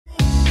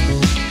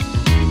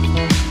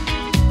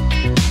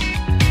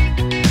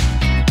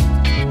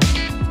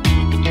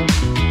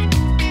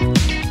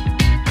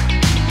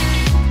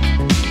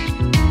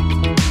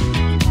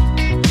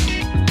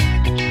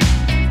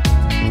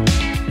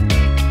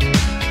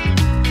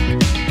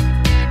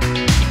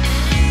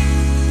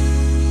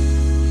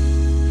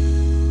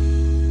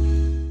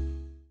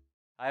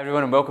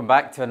Everyone, and welcome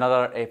back to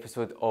another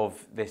episode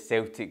of the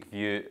Celtic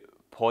View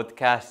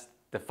Podcast.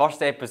 The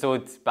first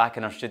episode back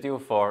in our studio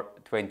for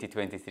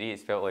 2023.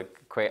 It's felt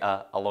like quite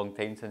a long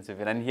time since we've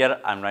been in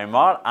here. I'm Ryan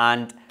Marr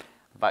and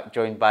I'm back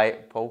joined by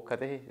Paul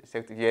Cuddy,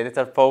 Celtic View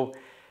editor. Paul,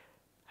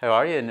 how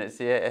are you? And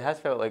it has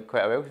felt like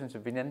quite a while since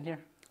we've been in here.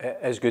 It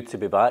is good to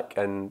be back,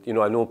 and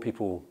I know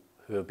people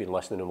who have been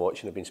listening and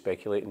watching have been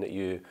speculating that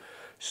you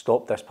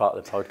stopped this part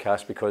of the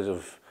podcast because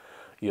of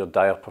your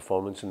dire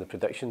performance in the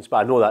predictions, but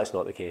I know that's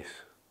not the case.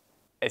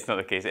 It's not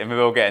the case, and we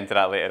will get into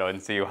that later on,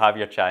 so you'll have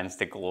your chance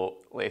to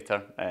gloat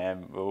later.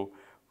 We'll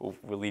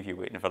leave you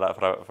waiting for that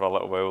for a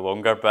little while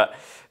longer. But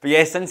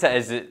yeah, since it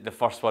is the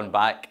first one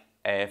back,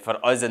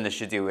 for us in the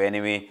studio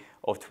anyway,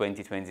 of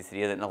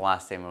 2023, I think the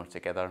last time we were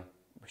together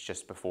was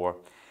just before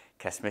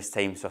Christmas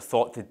time, so I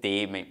thought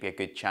today might be a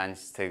good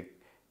chance to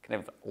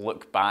kind of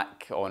look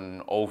back on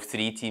all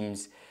three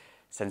teams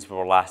since we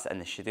were last in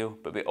the studio.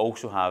 But we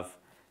also have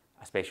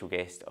a special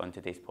guest on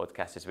today's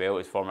podcast as well.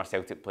 It's former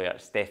Celtic player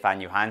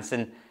Stefan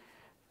Johansen.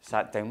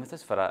 Sat down with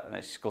us for an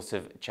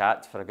exclusive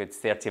chat for a good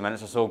 30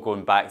 minutes or so,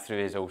 going back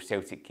through his old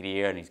Celtic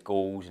career and his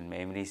goals and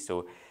memories.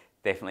 So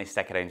definitely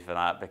stick around for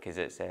that because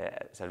it's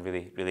a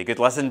really, really good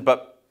listen.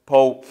 But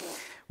Paul,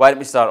 why don't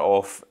we start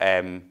off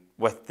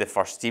with the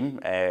first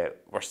team?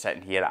 We're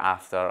sitting here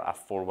after a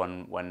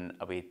 4-1 win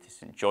away to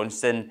St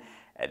Johnstone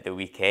at the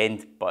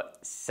weekend. But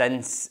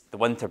since the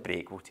winter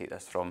break, we'll take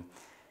this from,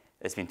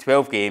 it's been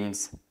 12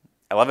 games,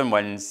 11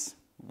 wins,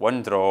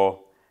 1 draw,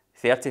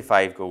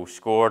 35 goals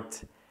scored.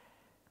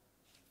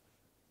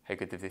 How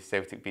good have the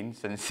Celtic been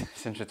since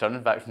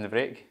returning back from the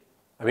break?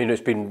 I mean,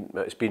 it's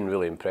been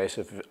really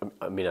impressive.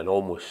 I mean, an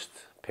almost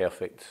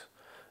perfect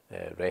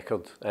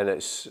record, and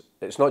it's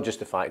not just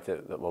the fact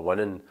that we're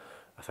winning.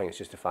 I think it's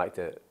just the fact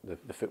that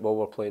the football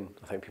we're playing.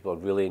 I think people are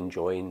really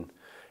enjoying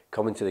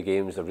coming to the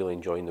games. They're really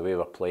enjoying the way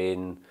we're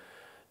playing.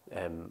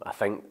 I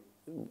think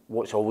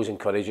what's always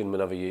encouraging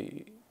whenever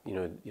you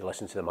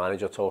listen to the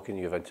manager talking,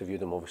 you've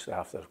interviewed him obviously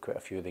after quite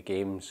a few of the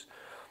games,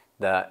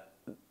 that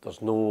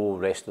there's no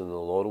resting on the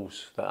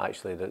laurels, that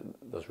actually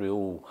there's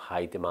real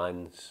high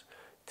demands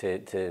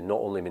to not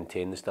only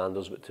maintain the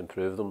standards but to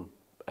improve them.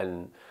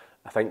 And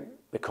I think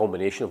the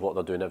combination of what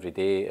they're doing every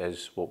day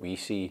is what we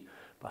see,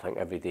 but I think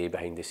every day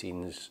behind the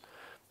scenes,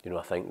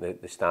 I think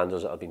the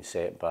standards that have been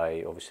set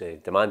by,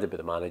 obviously demanded by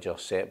the manager,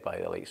 set by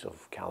the likes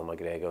of Callum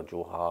McGregor,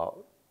 Joe Hart,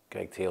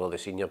 Greg Taylor, the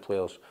senior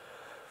players,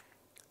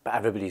 but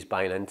everybody's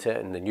buying into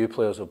it, and the new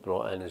players have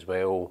brought in as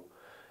well,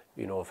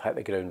 have hit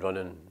the ground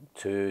running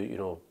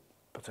too,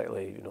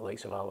 particularly,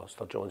 likes of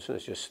Alistair Johnson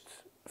has just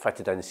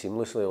fitted in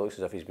seamlessly. It looks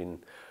as if he's been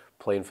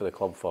playing for the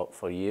club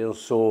for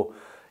years. So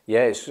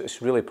yeah,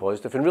 it's really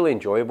positive and really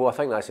enjoyable. I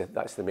think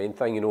that's the main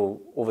thing.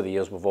 Over the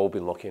years we've all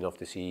been lucky enough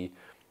to see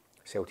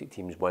Celtic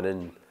teams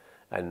winning,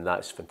 and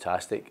that's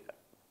fantastic.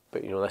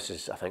 But this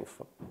is, I think,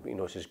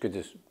 it's as good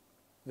as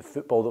the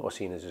football that we're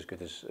seeing is as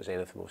good as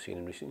anything we've seen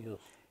in recent years.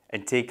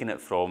 And taking it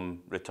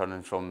from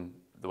returning from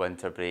the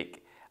winter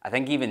break, I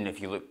think even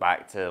if you look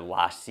back to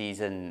last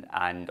season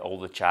and all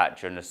the chat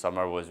during the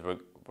summer was we're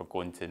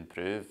going to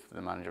improve.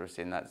 The manager was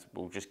saying that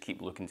we'll just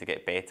keep looking to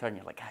get better, and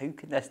you're like, how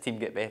can this team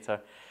get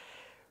better?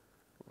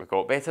 We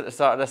got better at the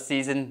start of this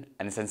season,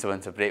 and since the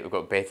winter break we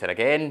got better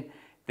again.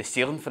 The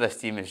ceiling for this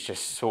team is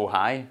just so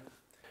high.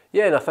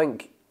 Yeah, and I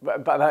think,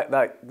 but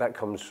that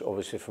comes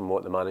obviously from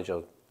what the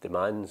manager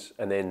demands,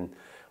 and then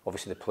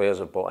obviously the players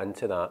have bought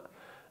into that.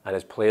 And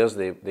as players,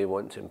 they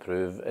want to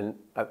improve, and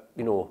I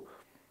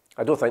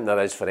don't think there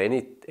is for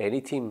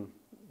any team.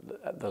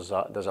 There's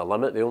a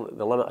limit.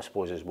 The limit, I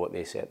suppose, is what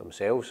they set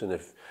themselves. And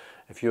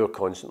if you're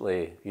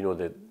constantly,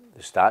 the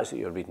stats that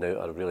you're reading out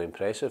are really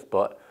impressive,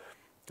 but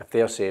if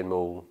they're saying,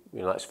 well,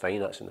 that's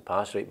fine, that's in the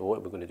past, right? But what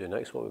are we going to do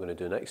next? What are we going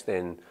to do next?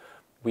 Then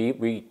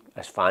we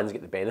as fans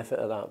get the benefit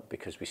of that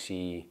because we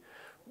see,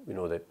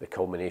 the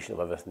culmination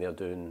of everything they're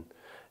doing.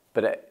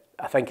 But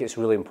I think it's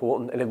really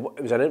important, and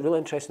it was a really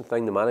interesting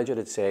thing the manager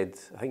had said.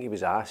 I think he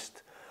was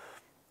asked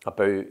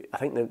about, I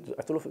don't know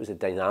if it was the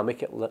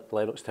dynamic at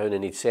Lennoxtown,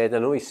 and he'd said, I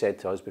know he said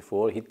to us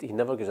before, he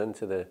never goes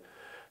into the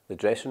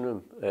dressing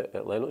room at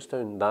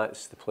Lennoxtown.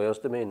 That's the players'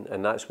 domain,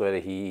 and that's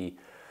where he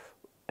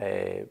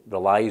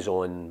relies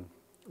on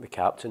the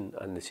captain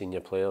and the senior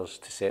players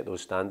to set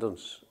those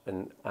standards,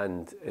 and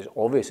it's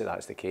obvious that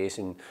that's the case.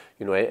 And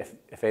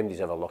if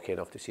anybody's ever lucky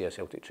enough to see a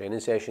Celtic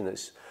training session,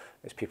 it's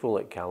people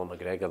like Callum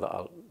McGregor that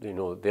are,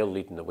 they're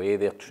leading the way,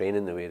 they're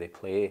training the way they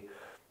play,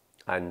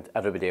 and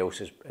everybody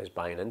else is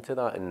buying into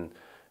that. And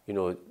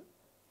I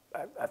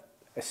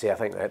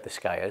think that the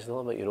sky is the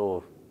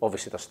limit.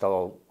 Obviously there's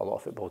still a lot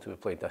of football to be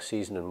played this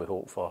season, and we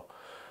hope for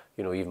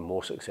even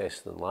more success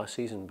than last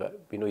season.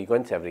 But you go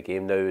into every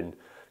game now and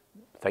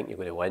think you're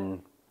going to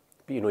win,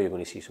 but you're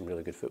going to see some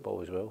really good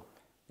football as well.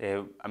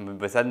 Yeah, I mean,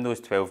 within those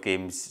 12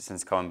 games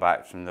since coming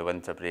back from the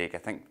winter break, I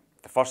think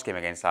the first game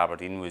against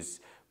Aberdeen was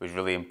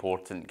really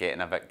important,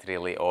 getting a victory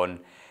late on,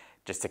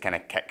 just to kind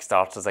of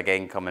kick-start us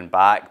again coming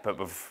back. But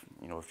we've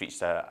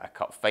reached a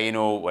cup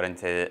final. We're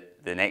into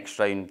the next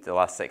round, the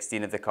last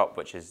 16 of the cup,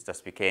 which is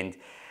this weekend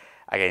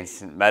against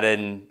St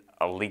Mirren.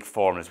 our league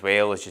form as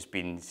well has just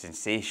been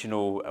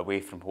sensational, away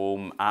from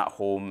home, at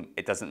home,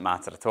 it doesn't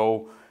matter at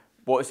all.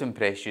 What has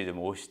impressed you the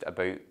most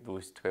about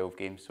those 12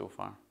 games so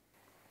far?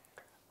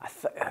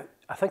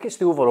 I think it's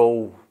the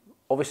overall,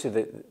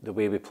 obviously the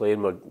way we play,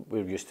 and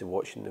we're used to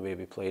watching the way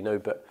we play now,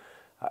 but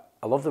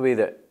I love the way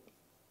that,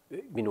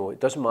 you know, it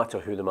doesn't matter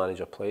who the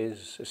manager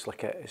plays, it's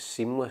like it's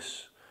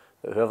seamless,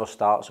 that whoever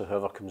starts or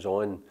whoever comes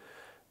on,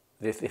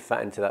 they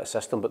fit into that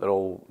system, but they're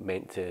all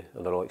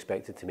they're all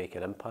expected to make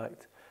an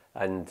impact.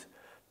 And,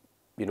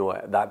 you know,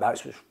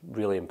 that's what's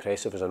really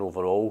impressive as an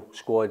overall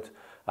squad.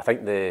 I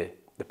think the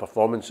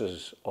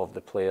performances of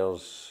the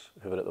players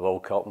who were at the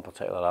World Cup, in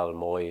particular Aaron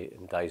Moy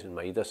and Dyson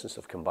Maeda, since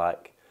they've come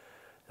back,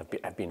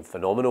 have been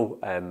phenomenal.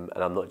 And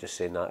I'm not just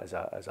saying that as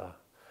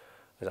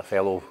a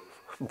fellow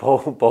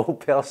ball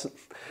person.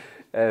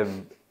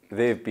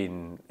 They've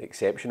been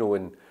exceptional.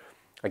 And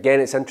again,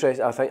 it's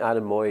interesting. I think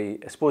Aaron Moy,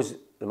 I suppose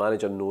the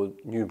manager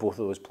knew both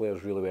of those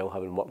players really well,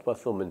 having worked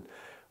with them. And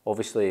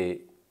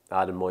obviously,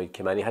 Aaron Moy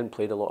came in. He hadn't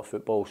played a lot of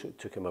football, so it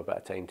took him a bit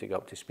of time to get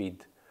up to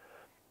speed.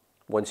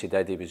 Once he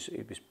did, he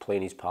was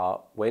playing his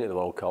part, went to the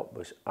World Cup,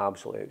 was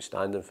absolutely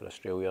outstanding for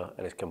Australia,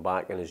 and has come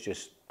back and has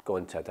just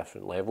gone to a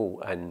different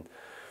level. And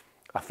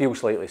I feel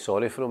slightly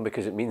sorry for him,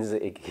 because it means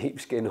that he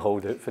keeps getting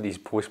hauled out for these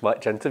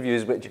post-match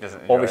interviews, which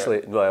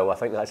obviously, well, I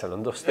think that's an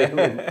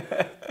understatement.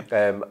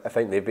 I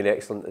think they've been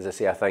excellent. As I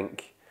say, I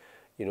think,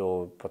 you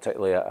know,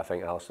 particularly I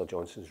think Alistair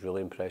Johnston's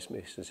really impressed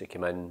me since he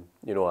came in.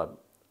 You know,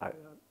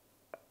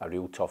 a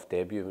real tough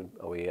debut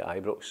away at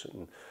Ibrox,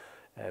 and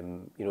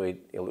you know,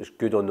 he looks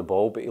good on the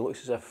ball, but he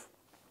looks as if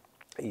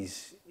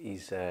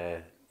he's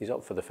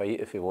up for the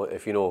fight if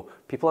you know,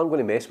 people aren't going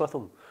to mess with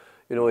him.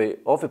 You know,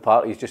 off the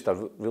park he's just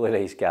a really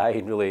nice guy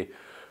and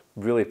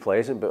really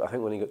pleasant, but I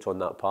think when he gets on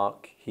that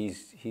park,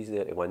 he's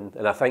there to win.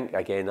 And I think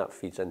again that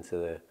feeds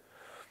into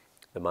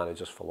the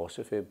manager's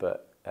philosophy.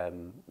 But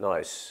no,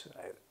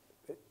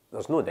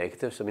 there's no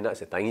negatives. I mean, that's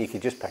the thing. You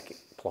could just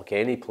pluck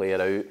any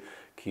player out.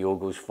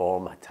 Kyogo's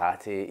form,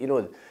 Hatate, you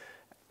know,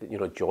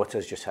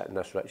 Jota's just hitting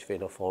this rich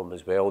vein of form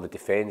as well. The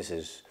defence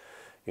is,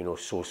 you know,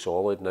 so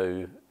solid now.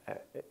 You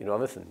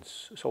know,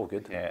 it's all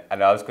good. Yeah,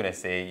 and I was going to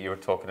say, you were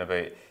talking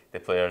about the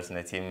players in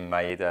the team,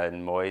 Maeda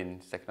and Moy,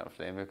 and sticking up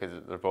for them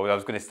because they're both. I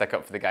was going to stick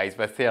up for the guys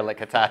with there, like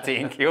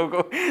Hatate and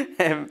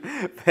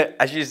Kyogo. But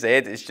as you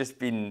said, it's just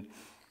been,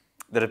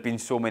 there have been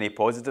so many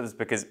positives,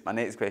 because my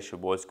next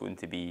question was going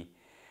to be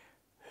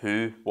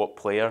what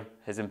player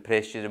has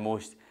impressed you the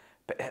most?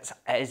 But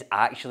it is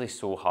actually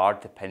so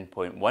hard to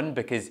pinpoint one,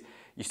 because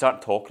you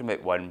start talking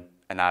about one,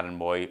 and Aaron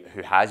Moy,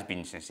 who has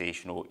been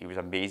sensational. He was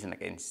amazing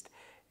against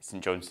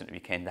St Johnstone at the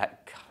weekend.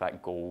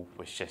 That goal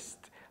was just,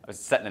 I was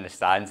sitting in the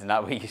stands, and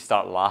that way you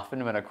start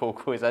laughing when a goal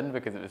goes in,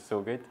 because it was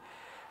so good.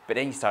 But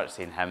then you start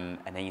saying him,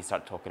 and then you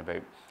start talking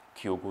about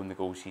Kyogo and the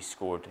goals he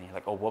scored, and you're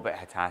like, oh, what about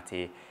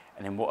Hatate?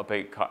 And then what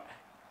about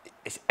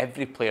It's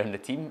every player in the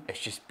team. It's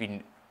just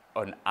been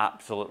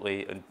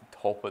absolutely on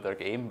top of their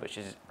game, which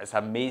is, it's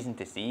amazing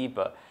to see,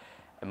 but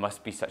it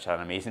must be such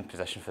an amazing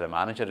position for the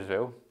manager as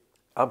well.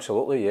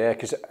 Absolutely, yeah.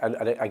 Because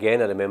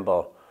again, I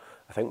remember,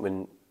 I think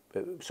when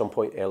at some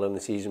point earlier in the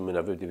season, when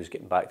everybody was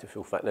getting back to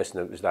full fitness,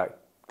 and it was that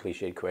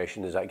cliched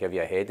question, does that give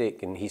you a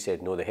headache? And he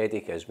said, no, the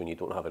headache is when you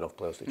don't have enough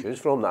players to choose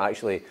from. That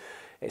actually,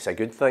 it's a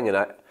good thing. And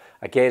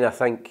I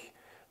think,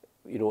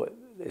 you know,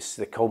 it's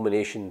the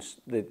culminations.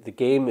 The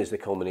game is the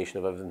culmination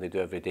of everything they do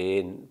every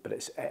day, but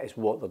it's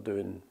what they're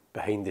doing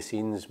behind the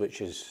scenes,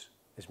 which is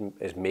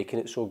making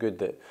it so good,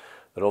 that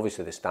they're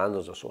obviously, the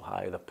standards are so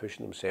high, they're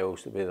pushing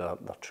themselves, the way they're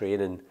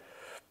training.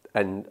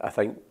 And I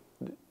think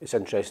it's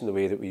interesting the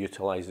way that we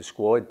utilise the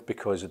squad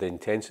because of the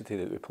intensity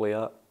that we play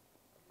at.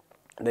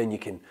 And then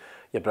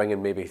you're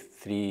bringing maybe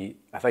three.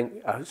 I think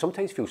I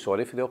sometimes feel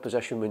sorry for the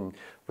opposition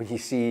when you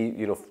see,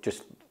 you know,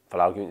 just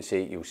for argument's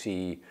sake, you'll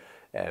see,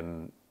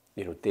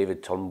 you know,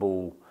 David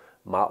Turnbull,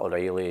 Matt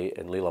O'Reilly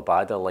and Leila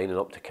Bada lining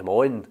up to come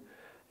on, and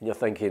you're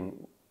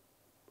thinking,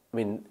 I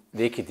mean,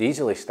 they could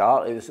easily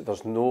start.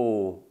 There's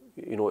no,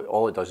 you know,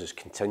 all it does is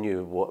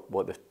continue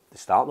what the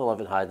starting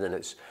 11 had, and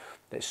it's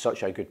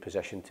such a good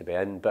position to be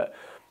in. But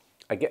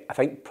I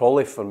think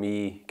probably for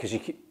me, because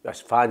as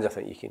fans, I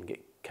think you can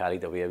get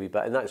carried away a wee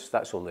bit, and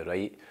that's only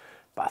right.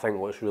 But I think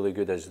what's really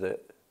good is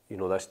that, you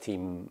know, this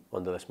team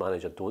under this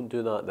manager don't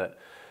do that. That,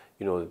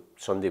 you know,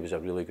 Sunday was a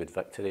really good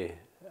victory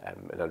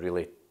in a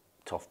really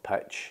tough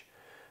pitch.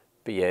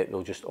 But yet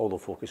they'll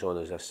focus on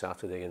is this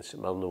Saturday against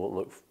St Mirren. They won't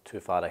look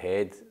too far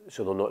ahead,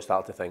 so they'll not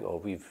start to think, oh,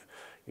 we've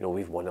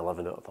won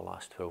 11 out of the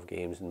last 12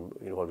 games, and,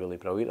 you know, we're really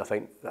brilliant. I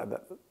think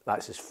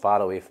that's as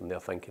far away from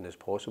their thinking as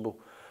possible,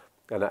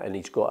 and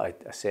he's got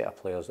a set of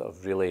players that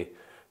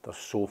they're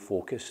so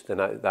focused,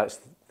 and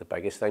that's the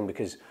biggest thing,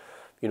 because,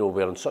 you know,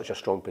 we're in such a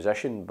strong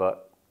position,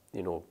 but,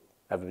 you know,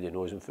 everybody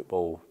knows in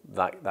football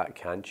that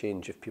can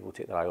change if people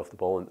take their eye off the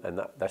ball,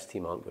 and this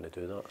team aren't going to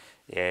do that.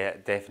 Yeah,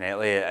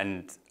 definitely,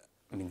 and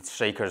I mean,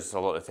 strikers a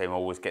lot of the time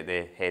always get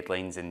the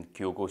headlines, and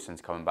Kyogo, since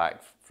coming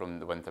back from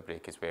the winter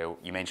break as well.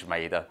 You mentioned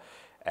Maeda,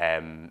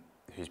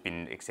 who's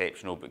been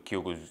exceptional, but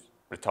Kyogo's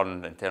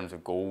return in terms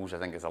of goals. I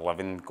think it's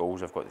 11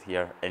 goals I've got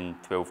here in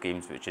 12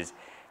 games, which is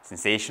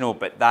sensational.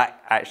 But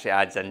that actually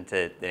adds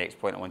into the next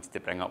point I wanted to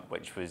bring up,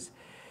 which is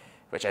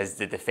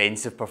the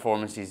defensive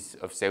performances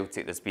of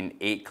Celtic. There's been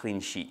 8 clean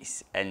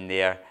sheets in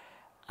there,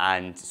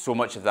 and so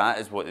much of that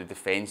is what the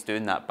defence do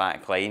in that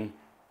back line,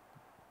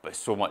 but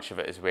so much of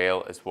it as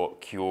well is what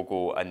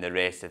Kyogo and the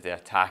rest of the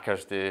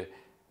attackers do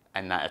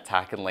in that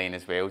attacking line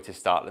as well to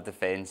start the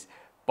defence.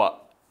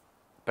 But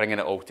bringing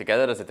it all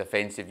together as a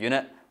defensive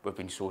unit, we've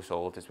been so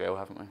solid as well,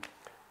 haven't we?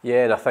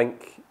 Yeah, and I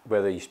think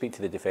whether you speak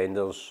to the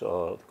defenders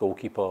or the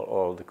goalkeeper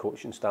or the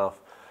coaching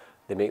staff,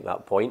 they make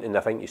that point. And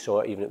I think you saw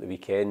it even at the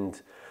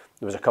weekend.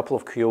 There was a couple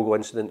of Kyogo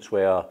incidents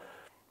where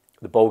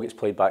the ball gets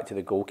played back to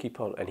the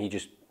goalkeeper and he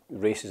just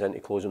races in to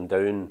close him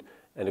down,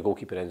 and the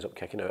goalkeeper ends up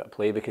kicking out of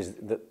play because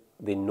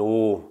they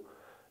know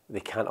they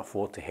can't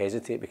afford to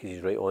hesitate because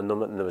he's right on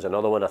them. And there was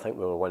another one, I think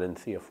we were winning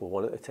 3 or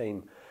 4-1 at the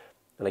time.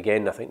 And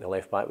again, I think the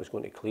left back was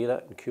going to clear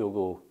it, and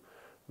Kyogo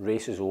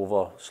races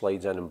over,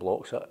 slides in and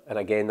blocks it. And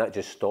again, that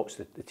just stops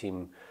the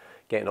team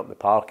getting up the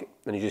park.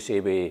 And as you say,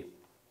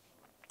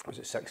 was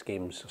it 6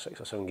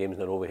 or 7 games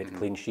in a row we had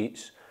clean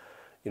sheets.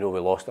 You know, we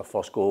lost our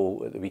first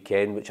goal at the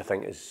weekend, which I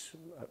think is,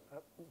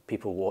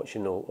 people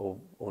watching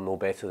will know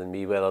better than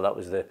me, whether that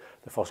was the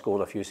first goal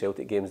in a few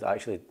Celtic games that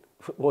actually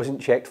wasn't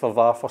checked for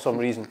VAR for some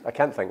reason. I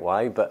can't think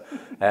why, but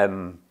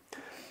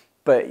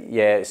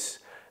yeah, it's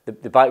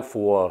the back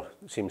four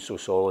seems so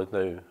solid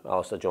now.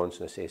 Alistair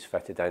Johnston is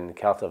fitted in.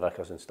 Carter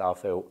Vickers and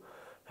Starfelt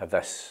have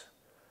this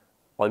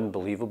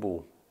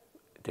unbelievable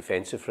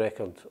defensive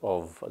record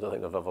of, I don't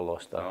think they've ever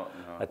lost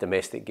a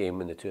domestic game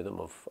when the two of them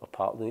have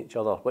partnered each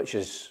other, which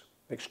is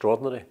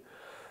extraordinary.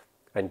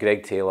 And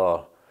Greg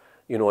Taylor,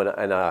 you know,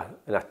 in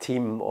a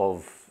team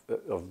of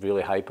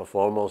really high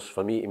performers,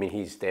 for me, I mean,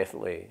 he's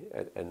definitely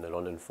in the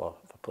running for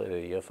Player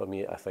of the Year for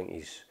me. I think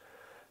he's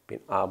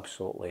been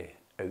absolutely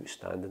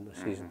outstanding this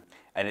season.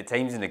 And at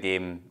times in the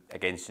game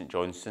against St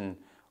Johnstone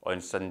on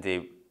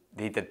Sunday,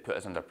 they did put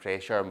us under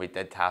pressure and we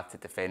did have to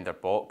defend our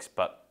box,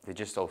 but they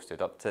just all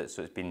stood up to it.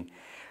 So it's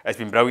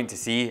been brilliant to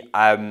see.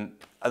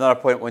 Another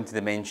point I wanted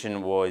to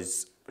mention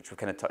was, which we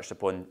kind of touched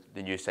upon,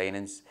 the new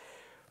signings.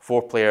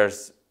 4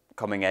 players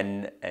coming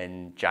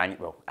in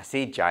January. Well, I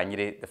say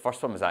January. The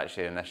first one was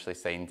actually initially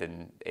signed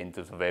in end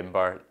of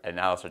November, and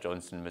Alistair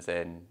Johnston was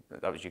in.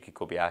 That was Yuki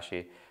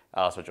Kobayashi.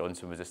 Alistair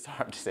Johnston was the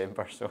start of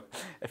December, so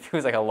it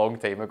feels like a long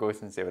time ago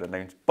since they were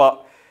announced.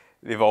 But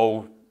they've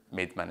all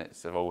made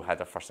minutes. They've all had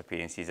their first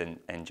appearances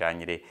in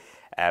January.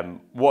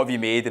 What have you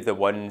made of the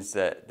ones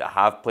that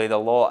have played a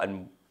lot,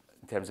 and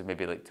in terms of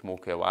maybe like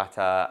Tomoki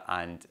Iwata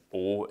and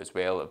O as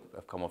well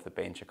have come off the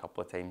bench a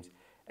couple of times?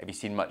 Have you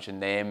seen much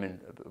in them and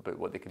about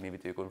what they can maybe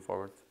do going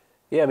forward?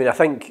 Yeah, I mean, I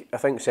think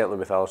certainly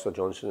with Alistair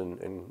Johnston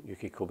and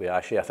Yuki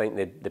Kobayashi, I think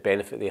the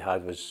benefit they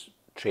had was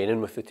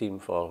training with the team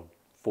for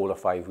 4 or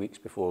 5 weeks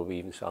before we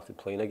even started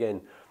playing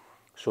again.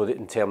 So that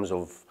in terms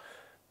of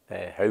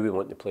how we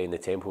want to play and the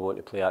tempo we want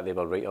to play at, they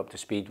were right up to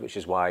speed, which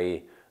is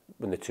why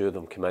when the two of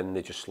them come in,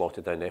 they just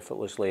slotted in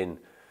effortlessly. And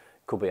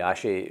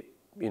Kobayashi,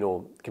 you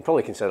know, can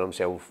probably consider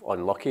himself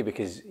unlucky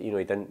because, you know,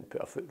 he didn't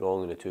put a foot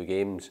wrong in the 2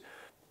 games.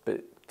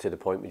 But to the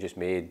point we just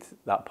made,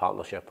 that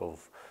partnership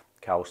of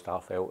Carl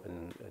Starfelt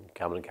and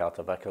Cameron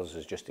Carter-Vickers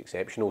is just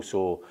exceptional.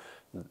 So,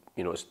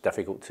 you know, it's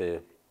difficult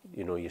to,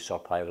 you know,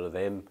 usurp either of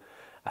them.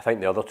 I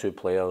think the other 2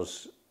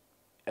 players,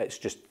 it's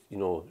just, you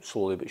know,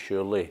 slowly but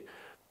surely,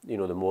 you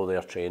know, the more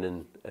they're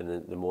training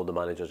and the more the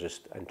manager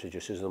just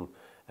introduces them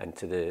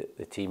into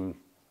the team.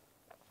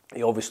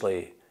 He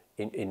obviously,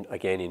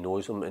 again, he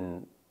knows them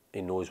and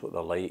he knows what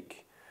they're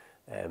like.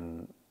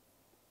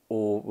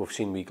 We've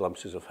seen wee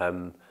glimpses of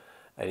him,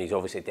 and he's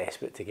obviously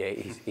desperate to get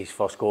his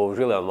first goal. He was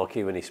really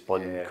unlucky when he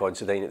spun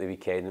Considine at the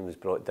weekend and was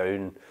brought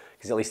down,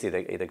 because at least he'd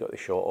have got the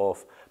shot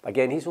off. But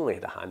again, he's only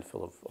had a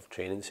handful of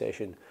training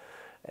sessions.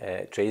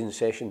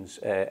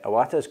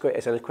 Iwata is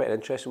quite an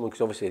interesting one,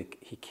 because obviously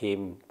he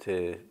came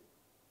to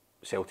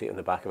Celtic on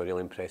the back of a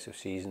really impressive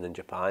season in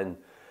Japan,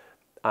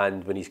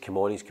 and when he's come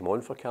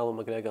on for Callum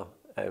McGregor.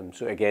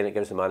 So again, it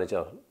gives the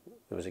manager,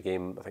 there was a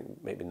game, I think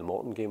maybe in the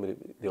Morton game,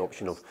 with the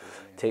option of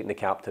taking the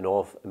captain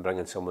off and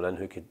bringing someone in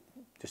who could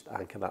just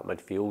anchor that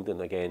midfield.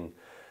 And again,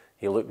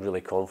 he looked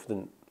really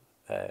confident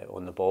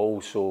on the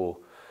ball. So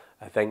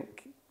I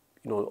think,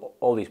 you know,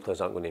 all these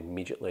players aren't going to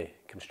immediately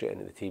come straight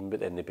into the team, but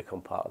then they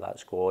become part of that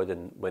squad,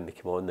 and when they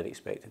come on, they're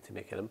expected to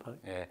make an impact.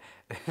 Yeah,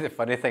 the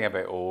funny thing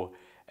about O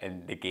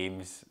in the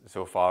games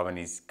so far when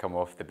he's come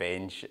off the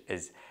bench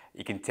is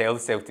you can tell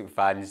Celtic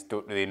fans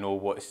don't really know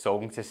what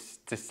song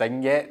to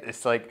sing yet.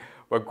 It's like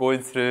we're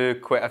going through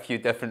quite a few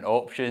different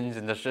options,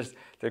 and because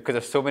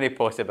there's so many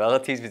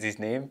possibilities with his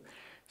name.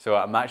 So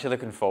I'm actually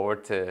looking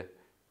forward to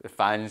the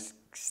fans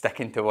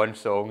sticking to one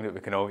song that we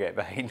can all get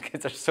behind, because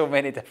there's so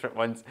many different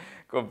ones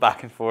going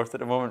back and forth at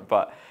the moment.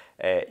 But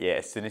yeah,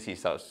 as soon as he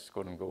starts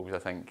scoring goals, I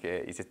think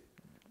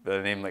with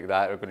a name like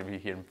that, we're going to be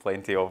hearing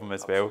plenty of them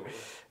as well.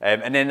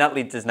 And then that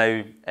leads us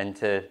now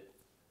into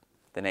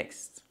the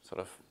next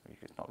sort of,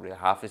 it's not really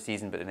half the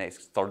season, but the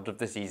next third of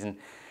the season.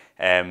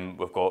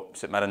 We've got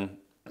St Mirren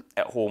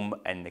at home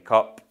in the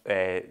Cup,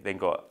 then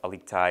got a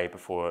league tie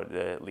before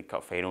the League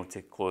Cup final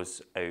to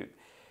close out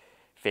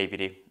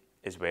February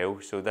as well.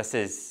 So this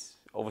is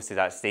obviously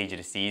that stage of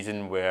the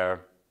season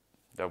where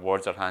the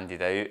awards are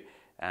handed out,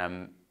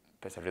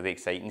 but it's a really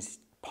exciting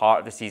part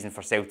of the season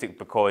for Celtic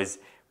because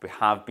we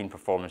have been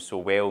performing so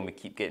well and we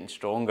keep getting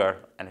stronger,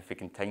 and if we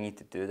continue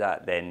to do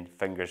that, then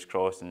fingers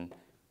crossed and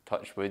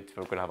touch wood,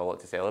 we're going to have a lot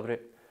to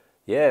celebrate.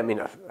 Yeah, I mean,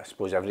 I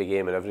suppose every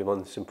game and every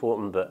month's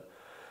important, but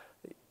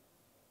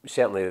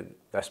certainly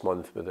this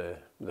month with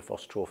the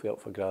first trophy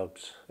up for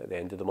grabs at the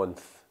end of the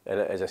month. And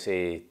as I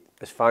say,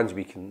 as fans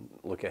we can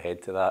look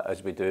ahead to that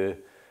as we do,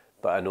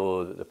 but I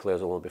know that the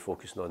players will only be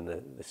focusing on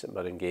the St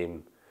Mirren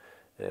game,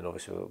 and then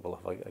obviously we'll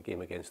have a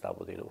game against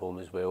Aberdeen at home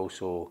as well,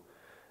 so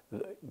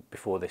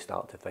before they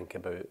start to think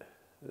about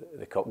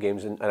the cup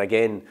games. And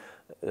again,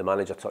 the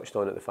manager touched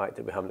on it, the fact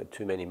that we haven't had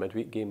too many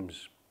midweek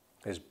games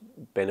is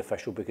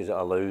beneficial because it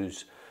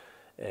allows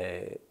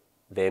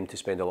them to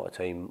spend a lot of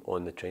time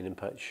on the training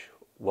pitch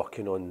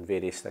working on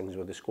various things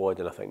with the squad,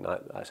 and I think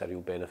that's a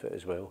real benefit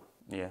as well.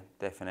 Yeah,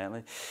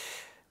 definitely.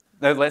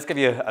 Now let's give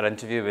you an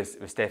interview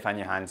with Stefan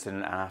Johansen,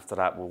 and after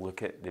that we'll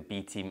look at the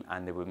B team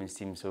and the women's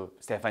team. So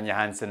Stefan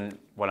Johansen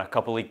won a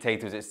couple of league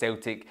titles at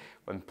Celtic,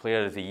 won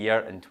Player of the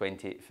Year in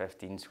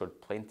 2015,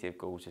 scored plenty of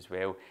goals as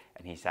well,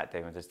 and he sat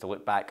down with us to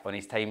look back on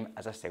his time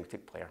as a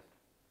Celtic player.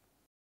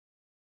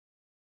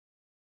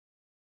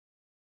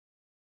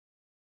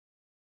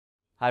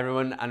 Hi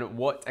everyone, and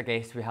what a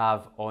guest we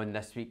have on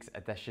this week's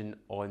edition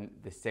on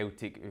the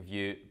Celtic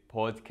View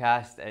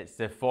Podcast. It's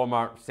the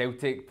former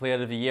Celtic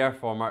Player of the Year,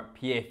 former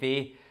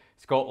PFA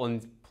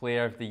Scotland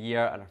Player of the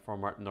Year, and a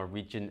former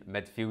Norwegian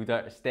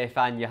midfielder,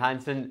 Stefan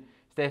Johansen.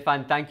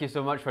 Stefan, thank you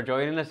so much for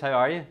joining us. How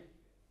are you?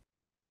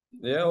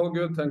 Yeah, all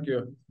good, thank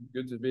you.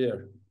 Good to be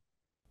here.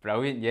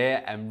 Brilliant,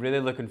 yeah. I'm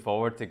really looking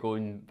forward to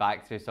going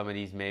back through some of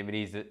these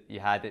memories that you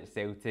had at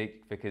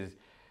Celtic, because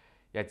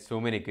you had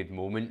so many good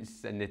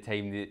moments in the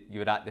time that you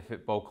were at the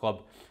football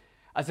club.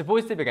 I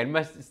suppose to begin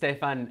with,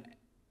 Stefan,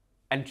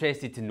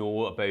 interested to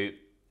know about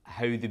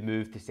how the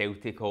move to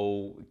Celtic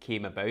all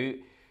came about.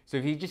 So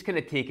if you just kind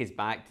of take us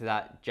back to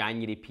that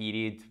January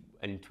period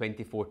in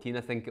 2014,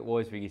 I think it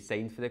was, where you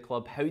signed for the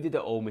club, how did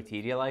it all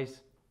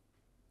materialise?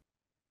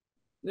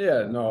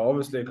 Yeah, no,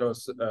 obviously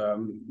because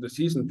the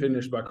season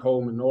finished back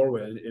home in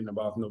Norway in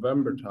about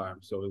November time.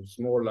 So it was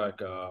more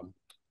like,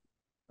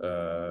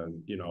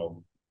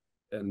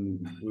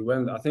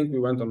 and I think we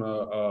went on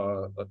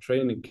a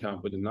training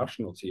camp with the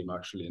national team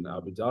actually in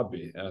Abu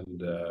Dhabi,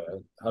 and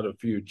had a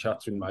few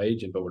chats with my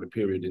agent over the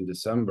period in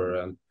December,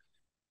 and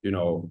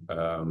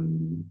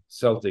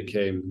Celtic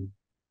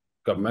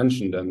got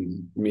mentioned,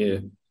 and me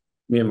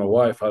and my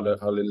wife had a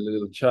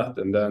little chat,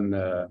 and then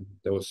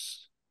there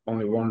was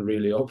only one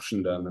really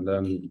option then, and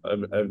then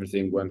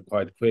everything went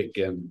quite quick,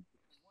 and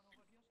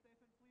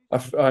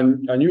I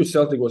knew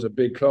Celtic was a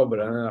big club, but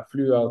then I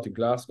flew out to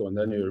Glasgow, and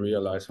then you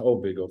realize how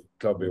big of a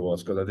club it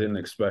was, because I didn't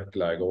expect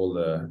like all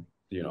the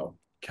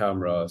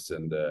cameras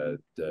and the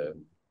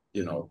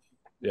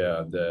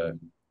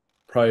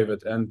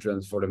private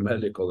entrance for the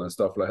medical and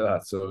stuff like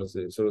that. So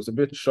it was a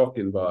bit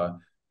shocking, but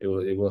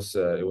it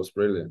was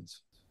brilliant.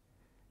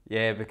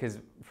 Yeah, because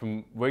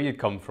from where you'd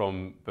come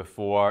from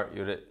before,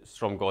 you were at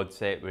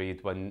Stromgodset where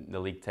you'd won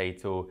the league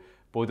title,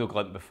 Bodo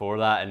Glimt before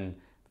that, and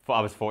I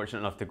was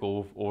fortunate enough to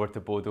go over to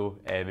Bodo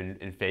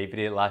in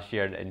February last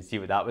year and see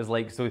what that was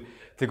like. So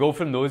to go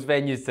from those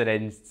venues to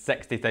then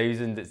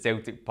 60,000 at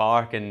Celtic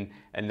Park and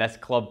this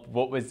club,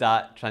 what was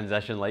that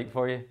transition like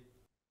for you?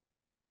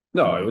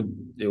 No,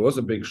 it was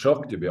a big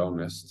shock, to be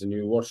honest. And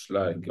you watch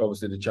like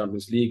obviously the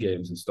Champions League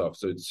games and stuff,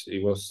 so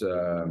it was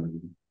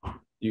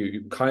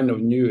you kind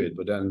of knew it,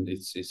 but then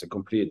it's a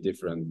complete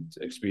different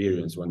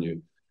experience when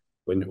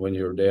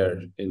you're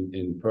there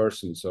in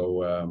person.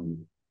 So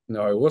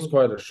no, it was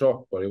quite a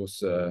shock, but it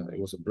was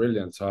a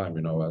brilliant time.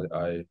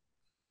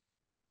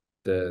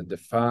 The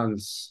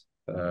fans,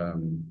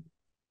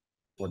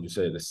 what do you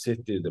say, the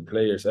city, the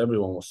players,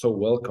 everyone was so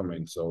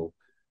welcoming. So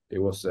it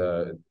was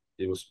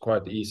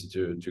quite easy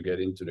to get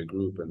into the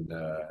group and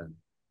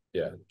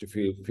to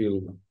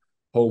feel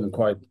home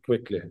quite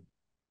quickly.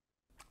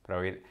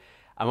 Brilliant.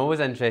 I'm always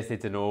interested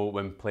to know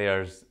when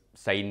players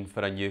sign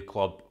for a new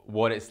club,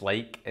 what it's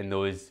like in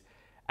those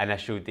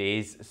initial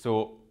days.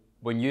 So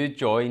when you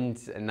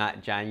joined in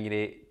that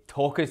January,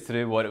 talk us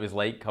through what it was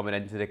like coming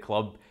into the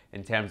club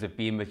in terms of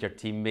being with your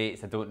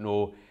teammates. I don't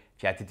know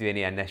if you had to do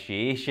any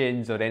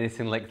initiations or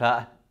anything like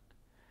that.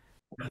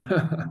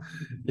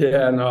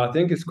 Yeah, no, I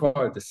think it's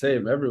quite the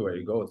same everywhere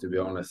you go, to be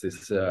honest.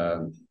 It's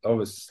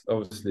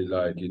obviously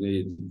like you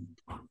need.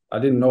 I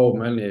didn't know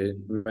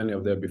many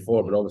of them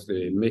before, but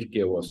obviously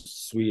Mickey was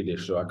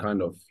Swedish, so I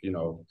kind of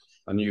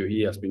I knew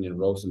he has been in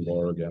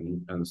Rosenborg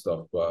and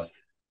stuff, but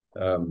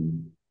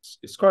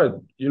it's quite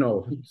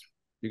you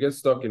get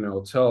stuck in a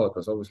hotel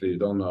because obviously you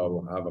don't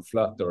have a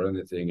flat or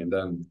anything, and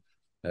then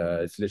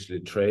it's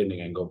literally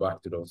training and go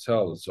back to the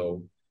hotel.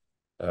 So,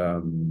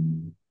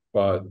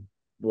 but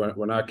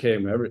when I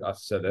came, I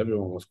said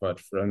everyone was quite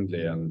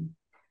friendly, and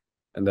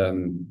And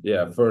then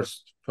yeah,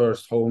 first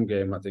home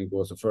game, I think it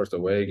was the first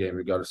away game,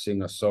 we got to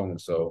sing a song.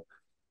 So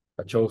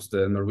I chose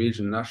the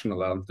Norwegian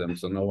national anthem,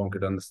 so no one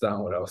could understand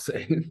what I was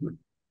saying.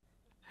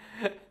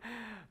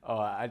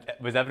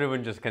 Was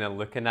everyone just kind of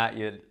looking at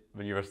you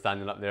when you were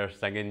standing up there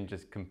singing,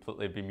 just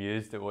completely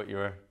bemused at what you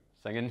were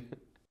singing?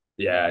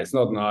 Yeah, it's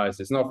not nice.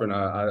 It's not for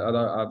now.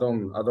 I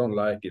don't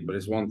like it, but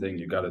it's one thing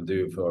you got to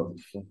do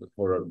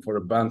for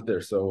a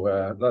banter.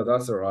 So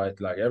that's all right.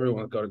 Like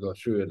everyone's got to go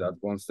through it at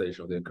one stage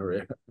of their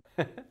career.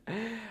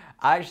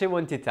 I actually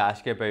wanted to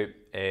ask you about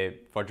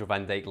Virgil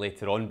van Dijk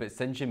later on, but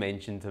since you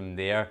mentioned him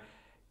there,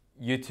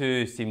 you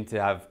two seem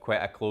to have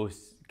quite a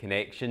close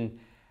connection.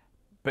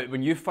 But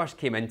when you first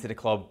came into the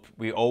club,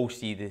 we all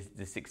see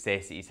the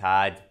success that he's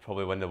had,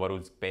 probably one of the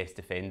world's best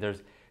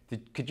defenders.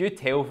 Could you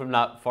tell from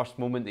that first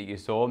moment that you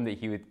saw him that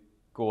he would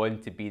go on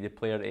to be the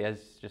player he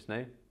is just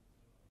now?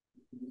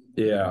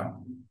 Yeah,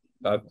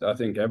 I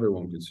think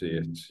everyone could see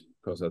it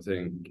because I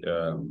think,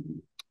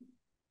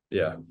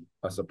 yeah,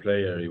 as a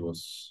player he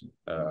was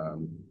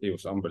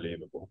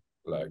unbelievable.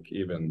 Like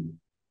even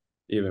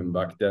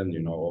back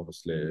then,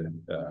 obviously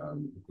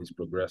he's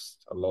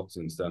progressed a lot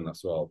since then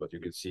as well. But you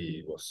could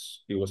see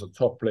he was a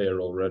top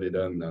player already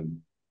then,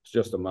 and it's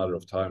just a matter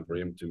of time for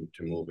him to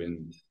move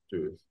in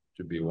to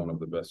be one of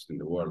the best in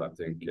the world, I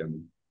think.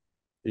 And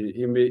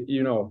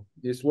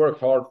he's worked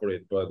hard for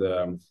it, but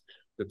the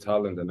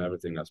talent and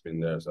everything has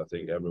been there. So I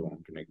think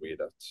everyone can agree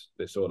that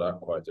they saw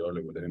that quite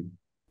early with him.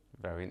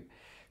 Brilliant.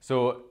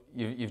 So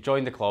you've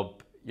joined the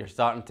club. You're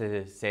starting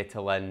to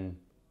settle in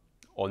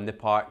on the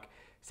park.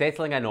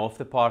 Settling in off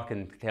the park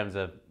in terms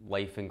of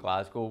life in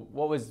Glasgow,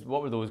 what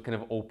were those kind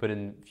of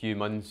opening few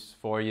months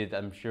for you?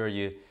 I'm sure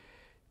you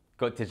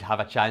got to have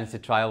a chance to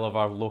try all of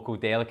our local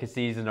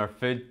delicacies and our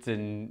food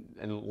and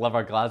live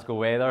our Glasgow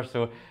weather.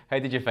 So how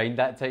did you find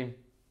that time?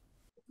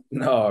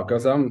 No,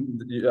 because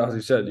as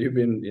you said, you've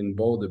been in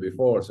Boulder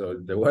before, so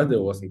the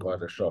weather wasn't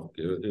quite a shock.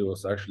 It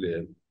was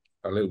actually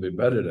a little bit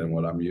better than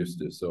what I'm used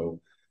to. So,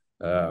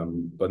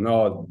 but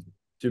no,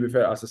 to be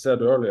fair, as I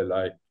said earlier,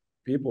 like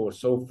people were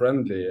so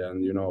friendly,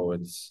 and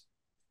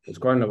it's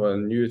kind of a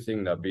new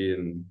thing that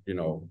being,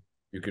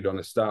 you could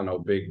understand how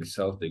big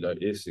Celtic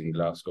is in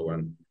Glasgow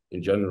and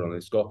in general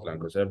in Scotland,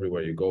 because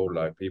everywhere you go,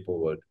 like people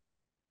would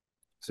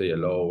say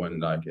hello and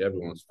like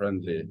everyone's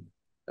friendly.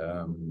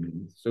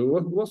 So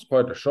it was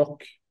quite a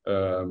shock.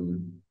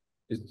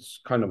 It's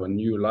kind of a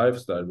new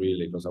lifestyle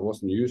really, because I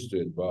wasn't used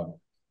to it. But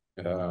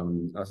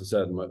as I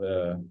said,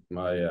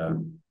 my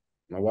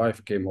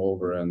wife came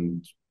over,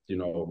 and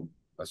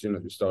as soon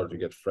as we started to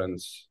get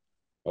friends,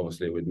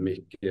 obviously with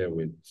Mick,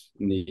 with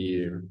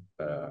Near,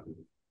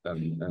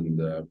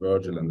 and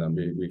Virgil, and then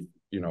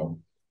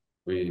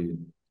we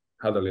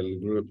had a little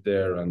group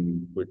there,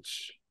 and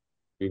which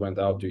we went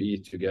out to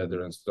eat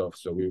together and stuff.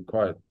 So we were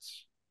quite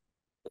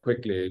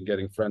quickly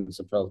getting friends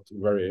and felt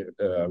very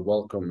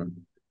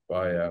welcome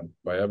by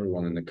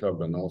everyone in the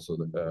club, and also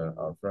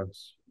our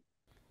friends.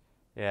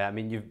 Yeah, I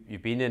mean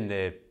you've been in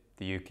the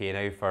UK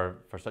now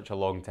for such a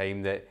long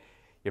time that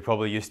you're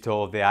probably used to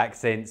all of the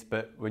accents.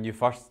 But when you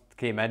first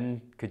came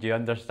in, could you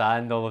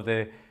understand all of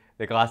the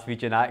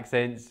Glaswegian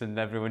accents and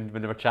everyone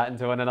when they were chatting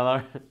to one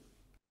another?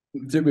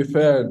 To be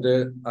fair,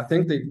 I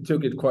think they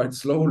took it quite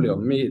slowly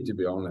on me, to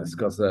be honest,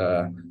 because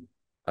there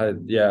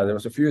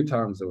was a few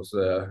times there was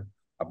I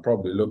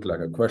probably looked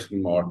like a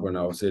question mark when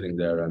I was sitting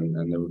there and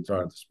they were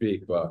trying to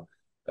speak. But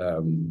I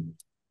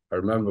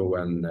remember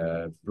when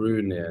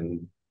Bruni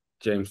and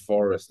James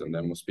Forrest and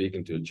them were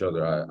speaking to each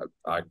other,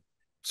 I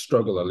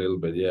struggled a little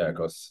bit, yeah,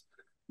 because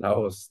that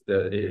was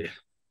it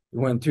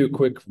went too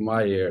quick for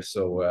my ears.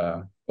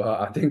 So,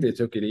 but I think they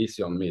took it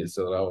easy on me,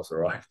 so that was all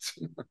right.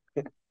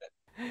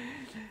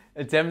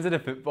 In terms of the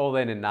football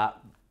then, in the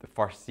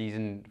first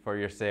season for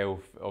yourself,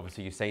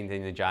 obviously you signed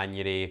in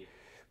January.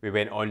 We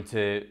went on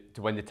to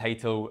win the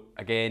title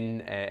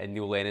again in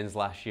Neil Lennon's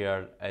last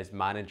year as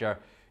manager.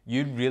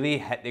 You really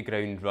hit the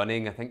ground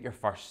running. I think your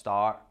first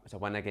start was a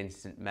win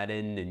against St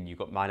Mirren and you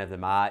got man of the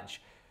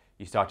match.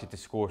 You started to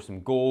score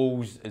some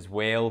goals as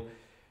well.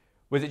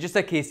 Was it just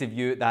a case of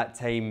you at that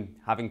time,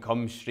 having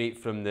come straight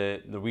from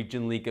the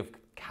Norwegian League, of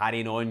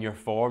carrying on your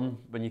form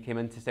when you came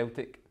into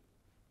Celtic?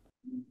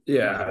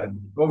 Yeah,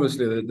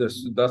 obviously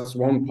that's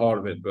one part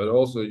of it, but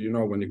also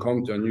when you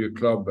come to a new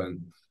club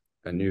and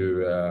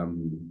you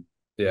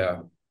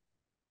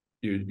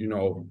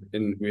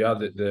we had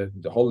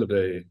the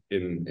holiday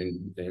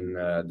in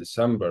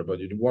December, but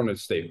you want to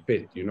stay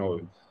fit.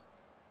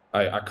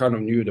 I kind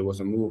of knew there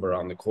was a move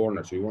around the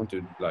corner, so you want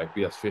to like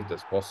be as fit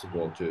as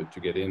possible to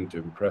get in to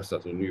impress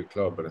at a new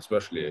club, and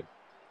especially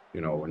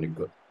when you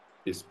got,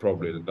 it's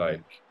probably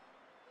like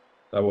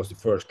that was the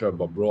first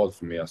club abroad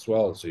for me as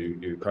well. So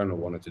you kind of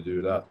wanted to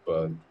do that,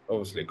 but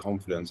obviously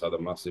confidence had a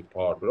massive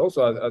part. But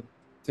also I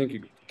think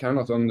you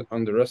cannot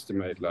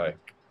underestimate like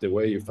the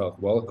way you felt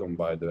welcomed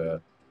by the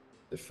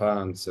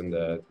fans and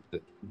the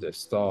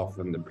staff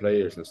and the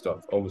players and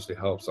stuff. Obviously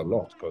helps a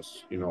lot,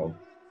 because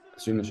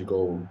as soon as you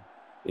go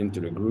into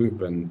the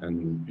group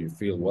and you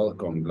feel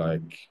welcomed,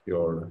 like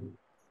you're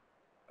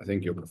I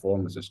think your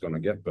performance is going to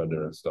get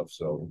better and stuff.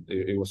 So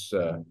it was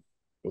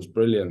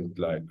brilliant,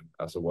 like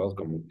as a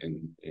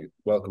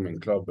welcoming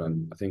club,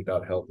 and I think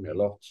that helped me a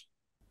lot.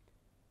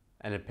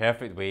 And a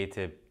perfect way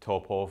to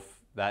top off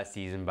that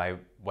season by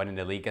winning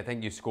the league. I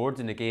think you scored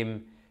in the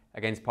game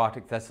against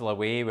Partick Thistle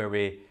away where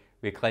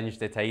we clinched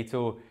the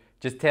title.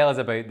 Just tell us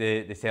about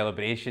the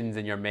celebrations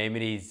and your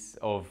memories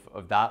of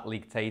that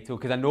league title,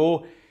 because I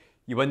know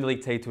you won the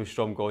league title with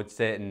Strom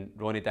Godset and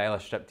Ronnie Dyler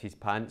stripped his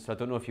pants, so I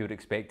don't know if you were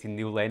expecting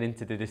Neil Lennon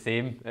to do the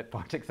same at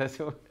Partick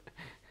Thistle.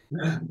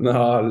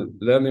 No,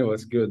 Lenny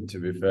was good, to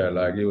be fair.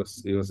 Like he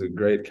was a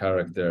great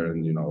character,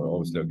 and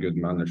obviously a good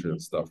manager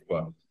and stuff.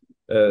 But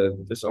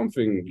there's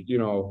something,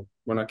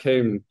 when I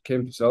came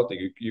to Celtic,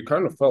 you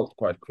kind of felt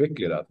quite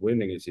quickly that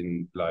winning is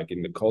in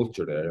the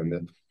culture there,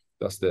 and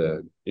that's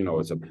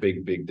it's a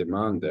big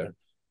demand there.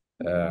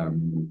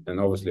 And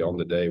obviously on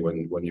the day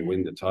when you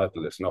win the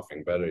title, there's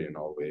nothing better.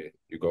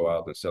 You go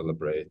out and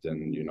celebrate,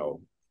 and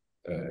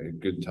a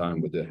good time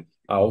with the.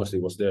 I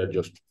obviously was there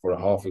just for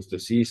half of the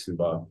season,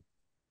 but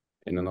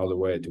in another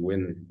way, to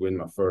win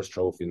my first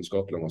trophy in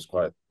Scotland was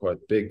quite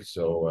big.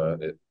 So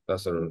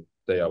that's a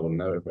day I will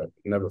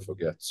never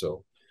forget.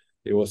 So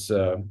it was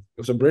a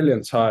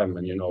brilliant time,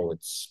 and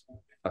it's,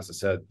 as I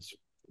said,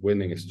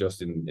 winning is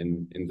just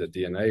in the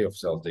DNA of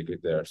Celtic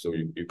there. So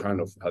you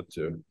kind of had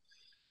to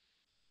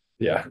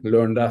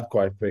learn that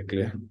quite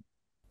quickly.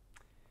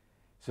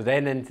 So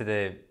then into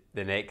the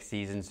next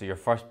season, so your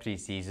first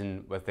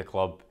pre-season with the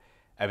club,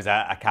 it was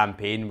a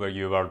campaign where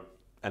you were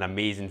in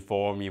amazing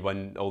form, you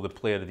won all the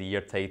Player of the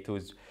Year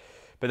titles.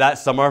 But that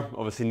summer,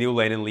 obviously Neil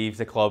Lennon leaves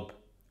the club,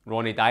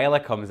 Ronnie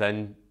Dyler comes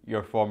in,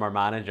 your former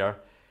manager.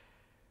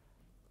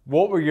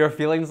 What were your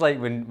feelings like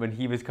when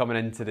he was coming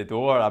into the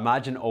door? I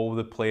imagine all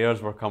the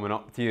players were coming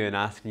up to you and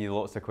asking you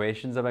lots of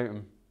questions about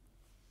him.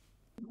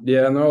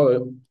 Yeah,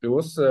 no, it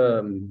was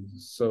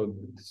so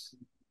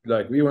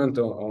like we went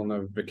on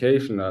a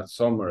vacation that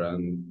summer,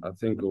 and I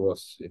think it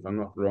was, if I'm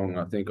not wrong,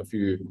 I think a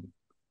few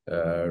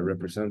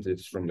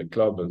representatives from the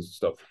club and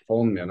stuff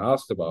phoned me and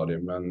asked about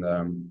him, and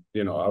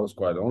I was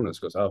quite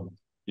honest because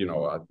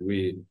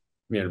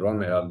me and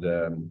Ronnie had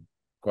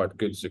quite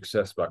good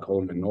success back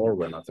home in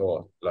Norway, and I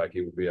thought like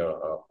he would be a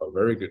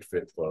very good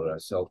fit for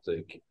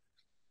Celtic.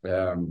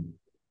 And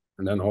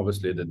then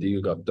obviously the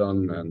deal got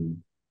done,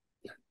 and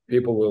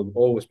people will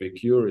always be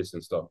curious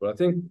and stuff. But I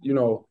think,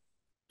 to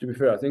be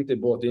fair, I think they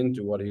bought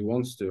into what he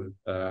wants to.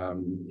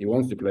 He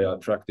wants to play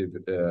attractive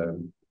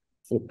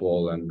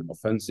football and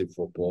offensive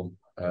football.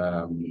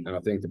 And I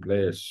think the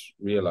players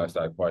realized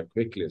that quite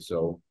quickly.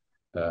 So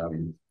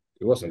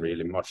it wasn't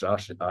really much I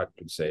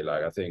could say.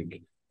 Like, I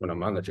think when a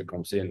manager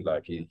comes in,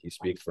 like he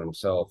speaks for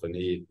himself, and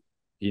he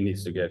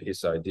needs to get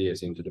his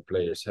ideas into the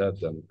players' head.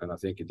 And I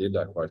think he did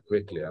that quite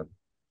quickly.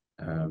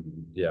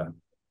 And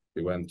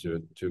we went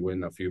to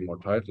win a few more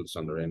titles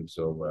under him.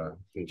 So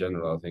in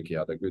general, I think he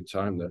had a good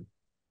time there.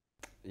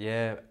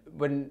 Yeah,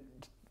 when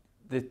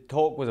the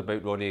talk was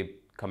about Ronnie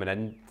coming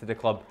into the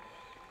club,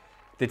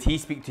 did he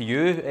speak to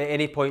you at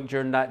any point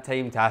during that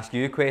time to ask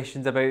you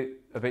questions about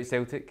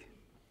Celtic?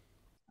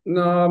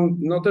 No,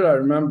 not that I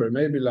remember.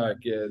 Maybe I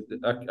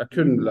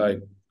couldn't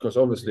because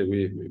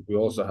obviously we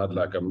also had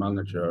like a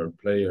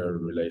manager-player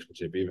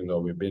relationship, even though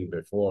we've been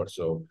before.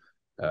 So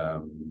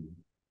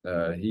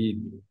he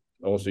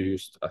also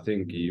used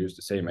the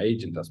same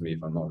agent as me,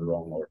 if I'm not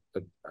wrong, or I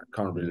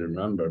can't really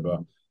remember.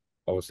 But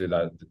obviously,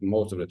 like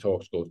most of the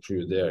talks go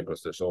through there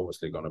because there's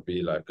obviously going to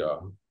be like a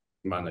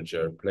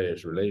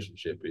manager-players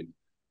relationship.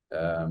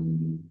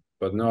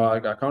 But no, I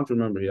can't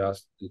remember he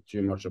asked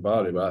too much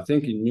about it. But I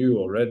think he knew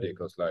already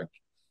because, like,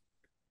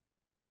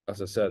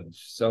 as I said,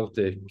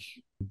 Celtic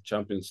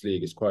Champions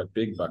League is quite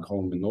big back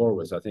home in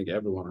Norway. So I think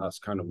everyone has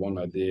kind of one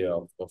idea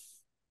of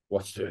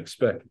what to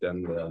expect.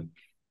 And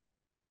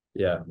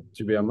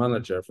to be a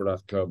manager for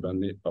that club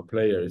and a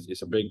player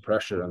is a big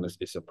pressure, and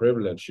it's a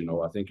privilege.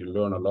 I think you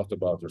learn a lot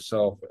about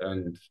yourself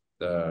and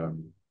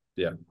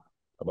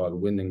about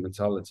winning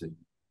mentality.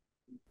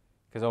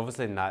 Because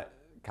obviously in that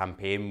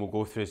campaign, we'll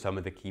go through some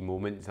of the key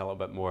moments in a little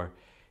bit more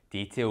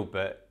detail,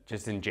 but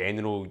just in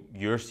general,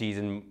 your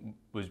season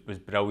was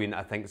brilliant.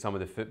 I think some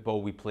of the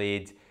football we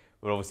played,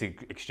 we're obviously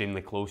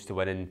extremely close to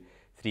winning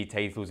 3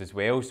 titles as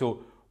well.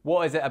 So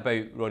what is it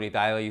about Ronnie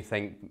Dyler, you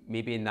think,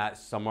 maybe in that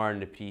summer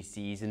in the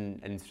pre-season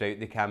and throughout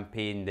the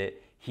campaign,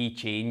 that he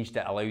changed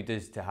that allowed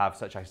us to have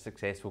such a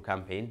successful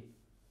campaign?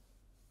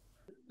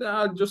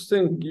 I just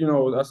think,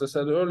 as I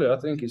said earlier, I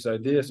think his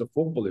ideas of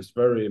football is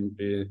very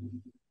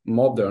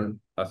modern.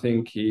 I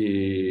think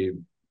he,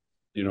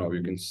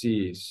 you can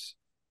see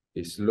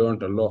he's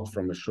learned a lot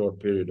from a short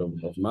period of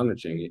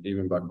managing,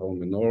 even back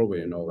home in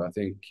Norway.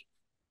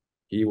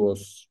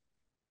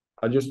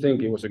 I just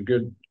think he was a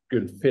good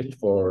fit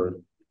for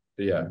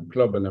the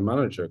club and the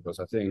manager, because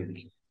I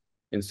think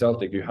in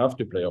Celtic you have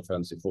to play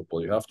offensive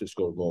football, you have to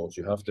score goals,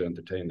 you have to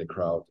entertain the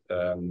crowd.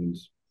 And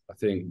I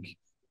think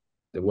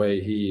the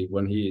way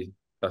when he,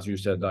 as you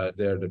said,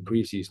 the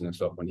pre-season and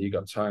stuff, when he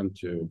got time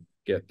to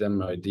get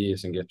them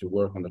ideas and get to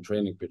work on the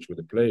training pitch with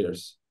the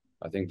players,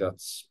 I think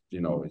that's,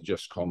 it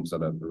just comes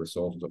as a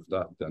result of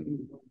that.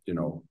 And,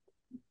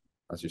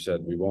 as you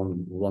said, we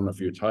won a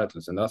few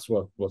titles, and that's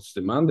what's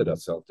demanded at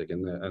Celtic,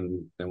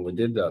 and we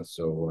did that.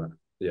 So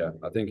yeah,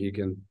 I think he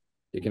can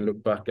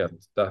look back at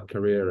that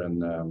career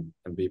and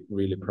be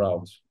really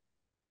proud.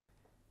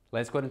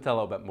 Let's go into a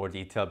little bit more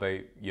detail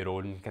about your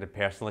own kind of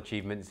personal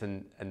achievements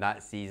in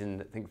that season.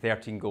 I think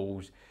 13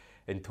 goals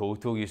in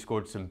total. You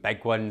scored some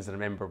big ones. I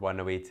remember one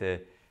away to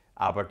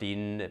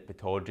Aberdeen at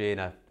Pittodrie in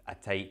a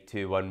tight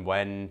 2-1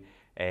 win.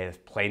 There's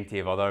plenty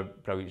of other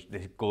brilliant.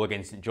 The goal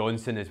against St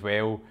Johnstone as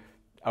well,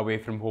 away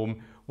from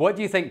home. What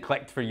do you think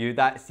clicked for you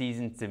that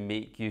season to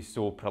make you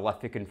so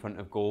prolific in front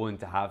of goal and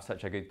to have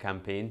such a good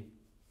campaign?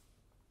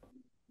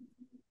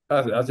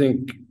 I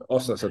think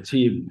us as a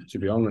team, to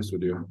be honest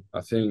with you,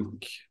 I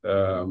think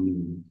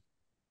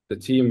the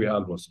team we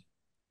had was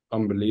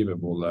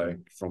unbelievable. Like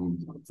from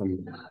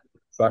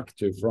back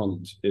to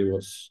front, it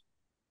was.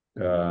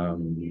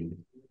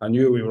 I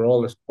knew we were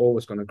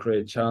always going to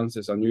create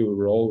chances. I knew we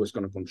were always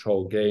going to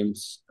control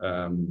games.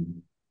 So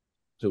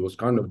it was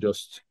kind of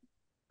just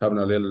having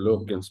a little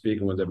look and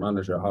speaking with the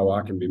manager how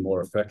I can be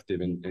more effective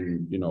in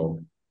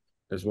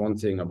there's one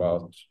thing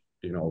about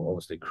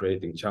obviously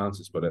creating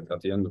chances, but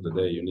at the end of the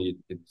day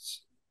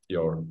it's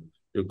your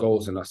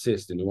goals and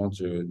assists, and you want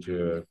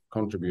to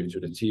contribute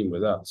to the team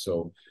with that.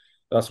 So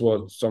that's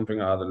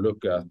something I had a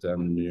look at,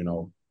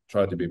 and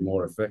try to be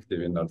more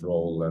effective in that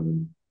role,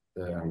 and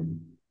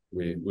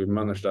we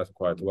managed that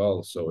quite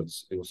well. So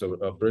it was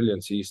a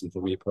brilliant season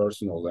for me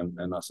personal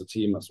and as a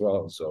team as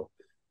well. So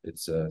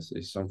it's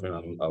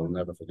something I'll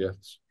never forget.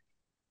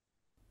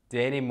 Do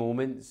any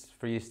moments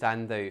for you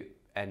stand out?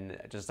 And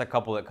just a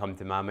couple that come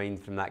to my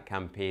mind from that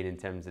campaign in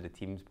terms of the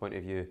team's point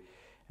of view.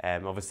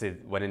 Obviously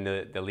winning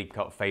the League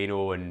Cup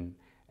final and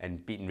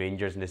beating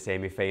Rangers in the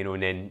semi-final,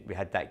 and then we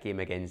had that game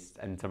against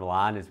Inter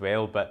Milan as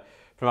well. But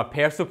from a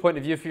personal point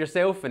of view for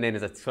yourself, and then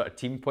as a sort of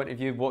team point of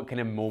view, what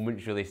kind of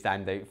moments really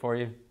stand out for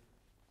you?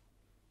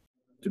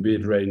 To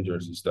beat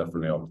Rangers is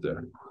definitely up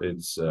there.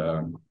 It's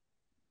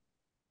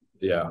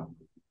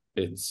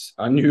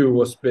I knew it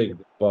was big,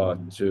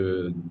 but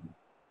to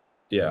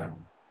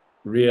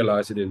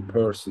realize it in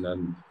person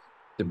and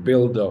the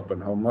build up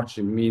and how much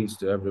it means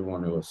to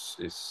everyone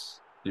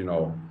is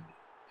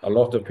a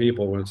lot of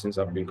people since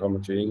I've been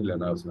coming to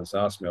England has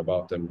asked me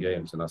about them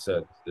games, and I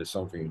said there's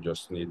something you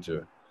just need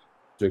to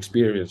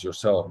experience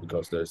yourself,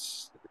 because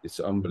it's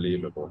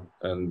unbelievable,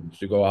 and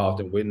to go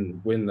out and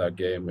win that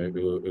game,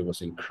 it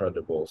was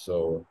incredible.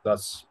 So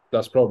that's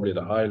probably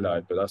the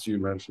highlight. But as you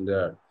mentioned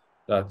there,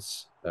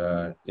 that's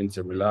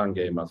Inter Milan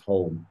game at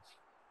home.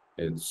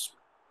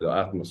 The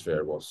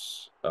atmosphere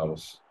was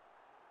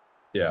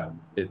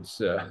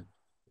it's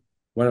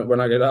when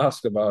I get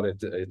asked about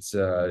it, it's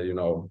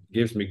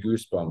gives me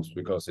goosebumps,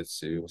 because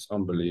it was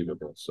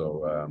unbelievable.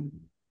 So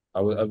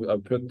I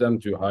put them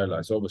two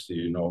highlights.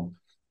 Obviously,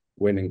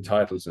 winning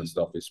titles and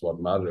stuff is what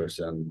matters,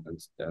 and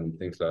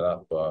things like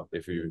that. But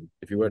if you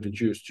were to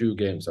choose two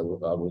games, I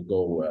would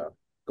go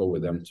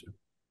with them too.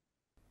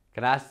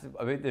 Can I ask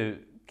about the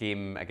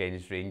game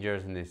against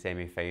Rangers in the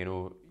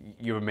semi-final?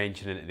 You were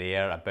mentioning it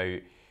there about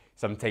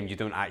sometimes you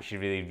don't actually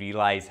really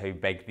realise how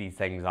big these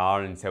things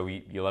are until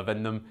you live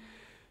in them.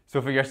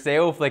 So for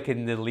yourself, like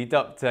in the lead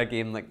up to a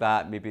game like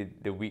that, maybe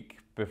the week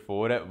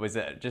before it, was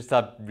it just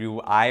a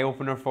real eye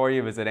opener for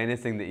you? Was there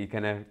anything that you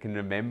kind of can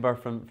remember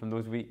from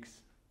those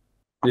weeks?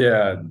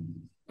 Yeah,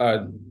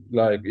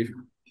 like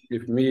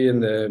if me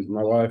and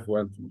my wife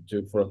went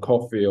for a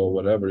coffee or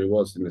whatever it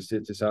was in the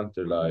city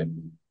center, like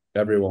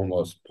everyone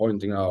was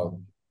pointing out,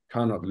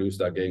 cannot lose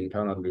that game,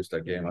 cannot lose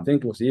that game. I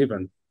think it was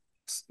even,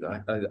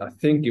 I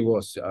think it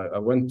was, I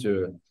went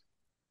to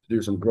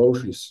do some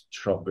grocery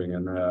shopping,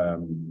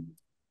 and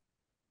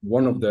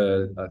one of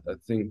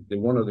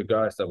the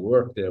guys that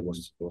worked there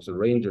was a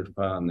Rangers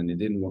fan, and he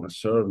didn't want to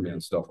serve me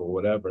and stuff or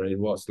whatever. It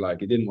was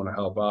like he didn't want to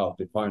help out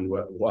to find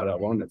what I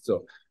wanted.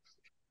 So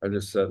I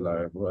just said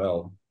like,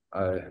 well,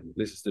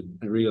 this is the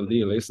real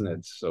deal, isn't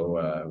it?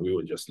 So we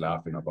were just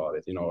laughing about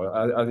it.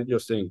 I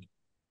just think,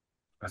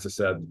 as I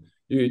said,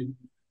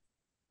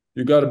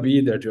 you got to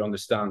be there to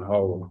understand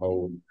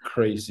how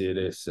crazy it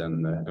is,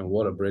 and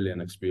what a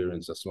brilliant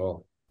experience as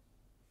well.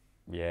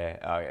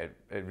 Yeah,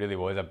 it really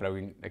was a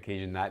brilliant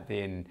occasion that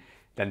day, and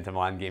the Inter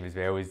Milan game as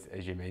well,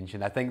 as you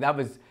mentioned. I think that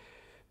was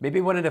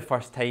maybe one of the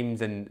first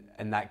times in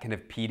that kind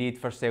of period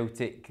for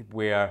Celtic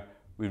where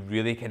we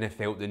really kind of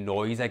felt the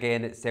noise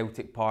again at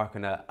Celtic Park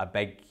on a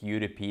big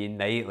European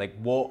night. Like,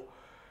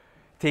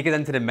 take it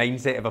into the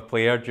mindset of a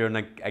player during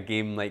a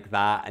game like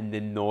that, and the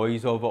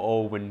noise of it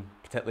all,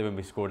 particularly when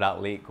we scored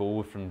that late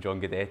goal from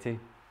John Guidetti.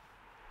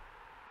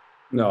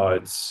 No,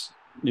 it's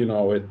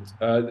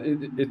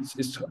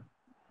it's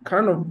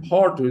kind of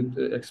hard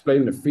to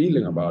explain the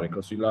feeling about it,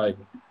 because you're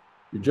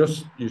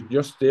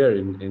just there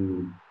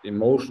in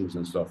emotions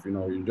and stuff.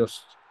 You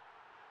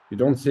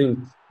don't think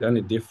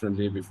any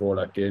differently before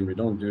that game. You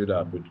don't do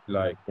that, but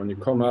like when you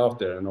come out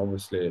there, and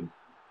obviously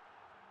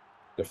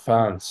the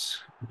fans,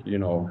 you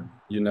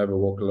never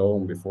walk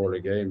alone before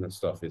the game and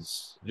stuff. It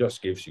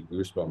just gives you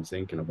goosebumps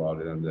thinking about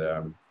it,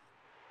 and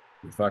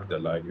the fact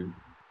that like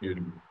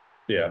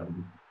yeah,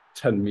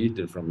 10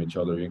 meters from each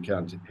other, you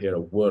can't hear a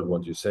word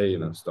what you're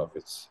saying and stuff.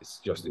 It's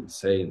just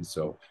insane.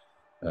 So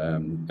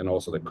and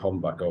also the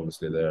comeback,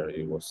 obviously there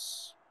it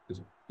was,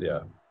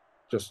 yeah,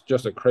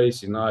 just a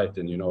crazy night.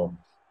 And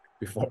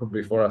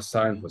before I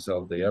signed for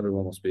Celtic,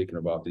 everyone was speaking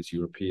about these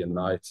European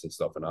nights and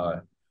stuff, and I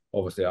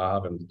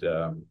haven't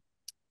I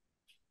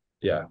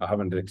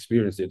haven't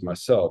experienced it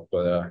myself,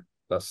 but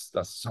that's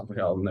something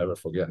I'll never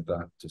forget,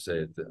 that to say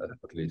it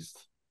at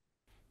least.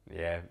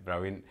 Yeah,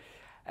 brilliant.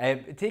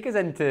 Take us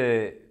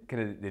into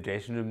kind of the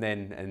dressing room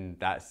then and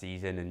that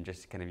season and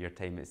just kind of your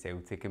time at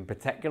Celtic, and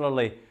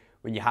particularly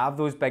when you have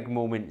those big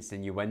moments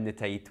and you win the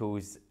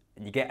titles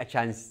and you get a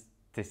chance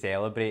to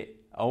celebrate.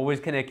 Always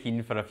kind of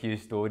keen for a few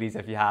stories,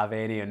 if you have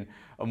any,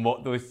 on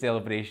what those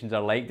celebrations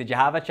are like. Did you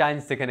have a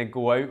chance to kind of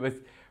go out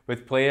with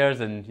players,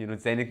 and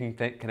does anything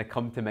kind of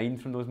come to mind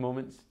from those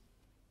moments?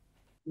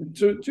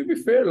 To be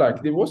fair,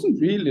 like there wasn't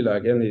really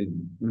like any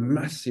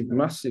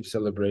massive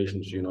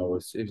celebrations.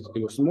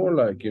 It was more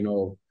like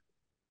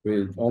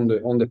with on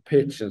the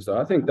pitch and stuff.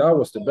 I think that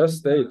was the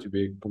best day, to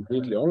be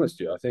completely honest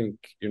with you. I think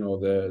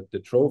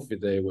the trophy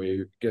day where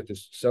you get to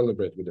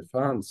celebrate with the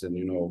fans, and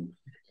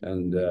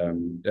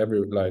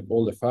every like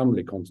all the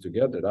family comes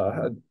together.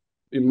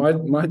 It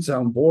might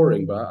sound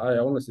boring, but I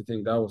honestly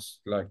think that was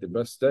like the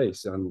best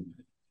days, and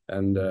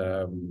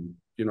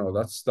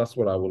that's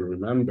what I will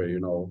remember.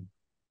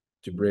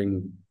 To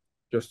bring,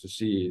 just to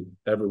see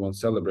everyone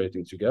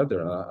celebrating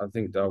together. I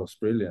think that was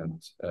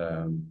brilliant.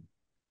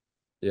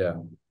 Yeah.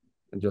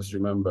 And just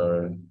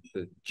remember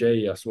that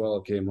Jay as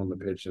well came on the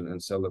pitch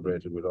and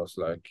celebrated with us.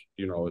 Like,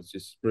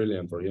 it's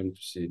brilliant for him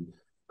to see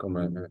come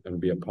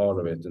and be a part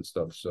of it and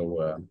stuff.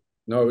 So,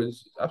 no,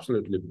 it's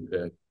absolutely,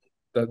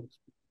 that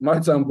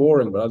might sound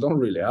boring, but I don't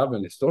really have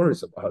any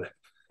stories about it.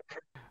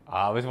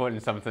 I was wanting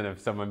something of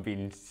someone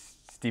being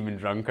steaming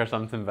drunk or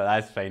something, but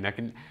that's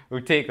fine.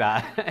 We'll take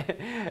that.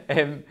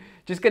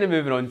 Just kind of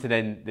moving on to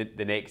then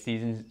the next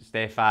season,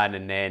 Stefan,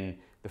 and then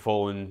the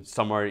following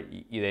summer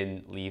you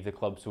then leave the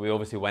club. So we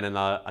obviously win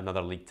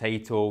another league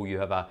title. You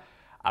have a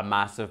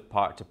massive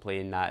part to play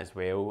in that as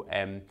well.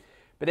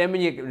 But then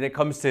when it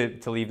comes to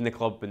leaving the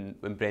club,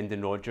 when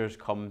Brendan Rodgers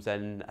comes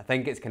in, I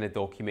think it's kind of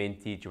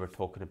documented. You were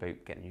talking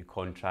about getting a new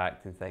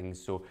contract and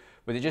things. So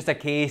was it just a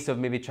case of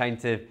maybe trying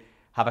to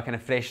have a kind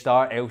of fresh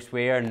start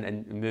elsewhere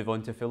and move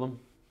on to Fulham?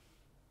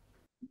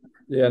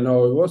 Yeah,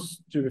 no, it was,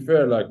 to be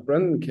fair, like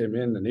Brendan came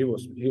in and he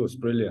was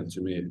brilliant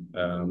to me.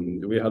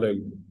 We had a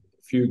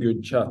few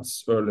good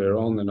chats earlier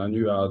on, and I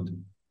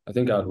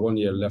think I had 1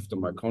 year left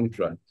on my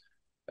contract,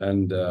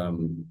 and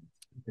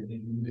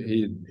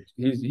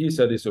he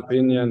said his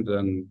opinion,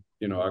 and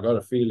I got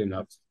a feeling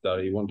that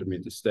he wanted me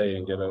to stay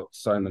and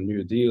sign a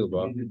new deal,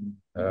 but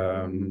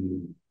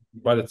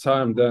by the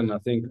time then I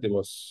think there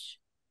was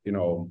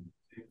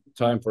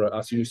time for,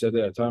 as you said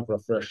there, time for a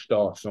fresh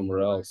start somewhere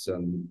else.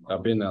 And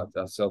I've been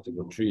at Celtic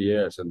for 3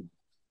 years, and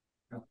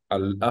I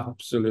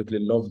absolutely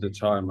love the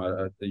time.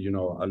 I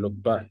look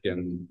back,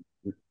 and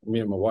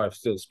me and my wife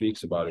still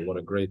speaks about it. What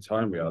a great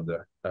time we had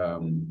there.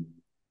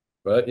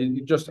 But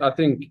I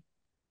think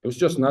it was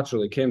just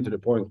natural. It came to the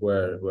point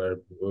where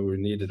we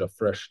needed a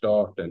fresh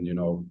start, and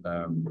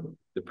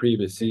the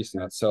previous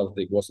season at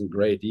Celtic wasn't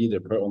great either.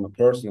 On a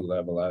personal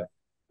level, I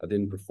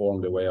didn't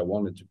perform the way I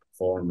wanted to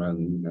perform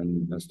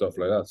and stuff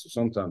like that. So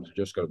sometimes you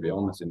just got to be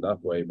honest in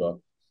that way. But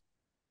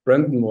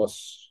Brendan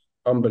was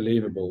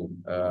unbelievable.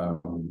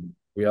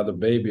 We had a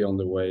baby on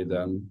the way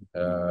then.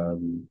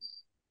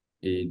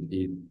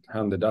 He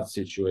handled that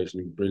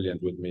situation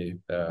brilliant with me.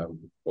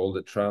 All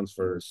the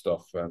transfer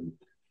stuff, and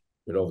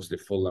with obviously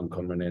Fulham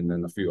coming in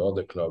and a few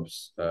other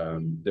clubs.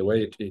 The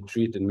way he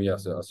treated me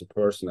as a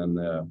person, and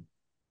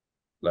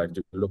like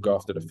to look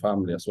after the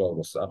family as well,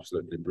 was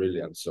absolutely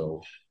brilliant.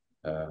 So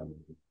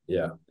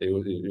it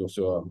was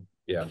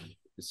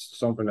it's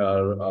something that I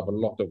have a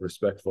lot of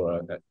respect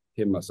for,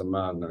 him as a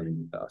man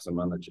and as a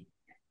manager.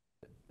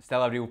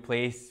 Still a real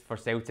place for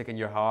Celtic in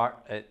your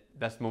heart at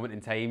this moment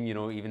in time,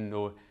 even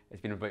though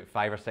it's been about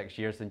 5 or 6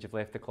 years since you've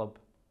left the club?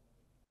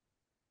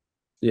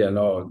 Yeah,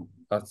 no,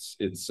 I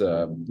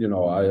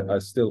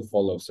still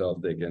follow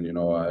Celtic, and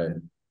I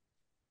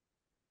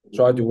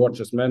try to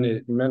watch as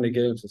many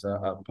games as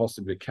I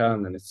possibly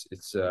can, and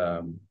it's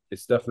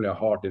definitely a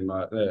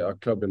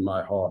club in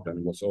my heart,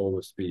 and will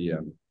always be.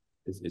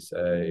 It's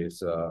a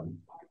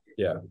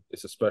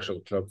special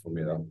club for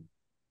me, though.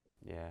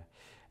 Yeah.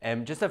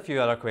 Just a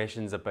few other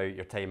questions about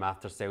your time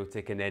after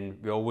Celtic, and then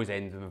we always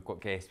end when we've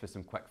got guests with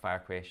some quick fire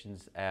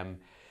questions.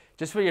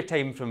 Just for your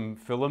time from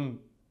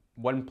Fulham,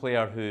 one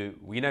player who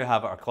we now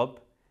have at our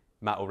club,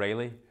 Matt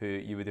O'Reilly, who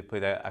you would have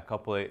played a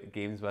couple of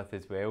games with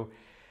as well.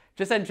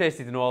 Just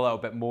interested to know a little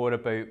bit more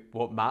about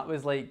what Matt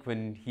was like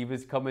when he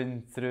was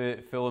coming through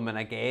at Fulham, and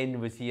again,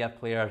 was he a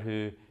player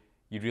who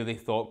you really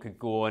thought could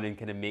go on and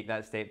kind of make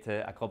that step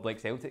to a club like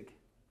Celtic?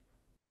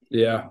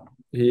 Yeah,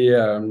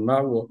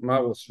 Matt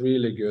was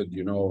really good.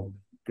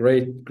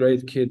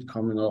 Great kid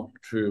coming up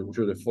through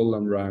the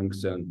Fulham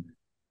ranks, and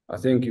I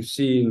think you've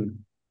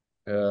seen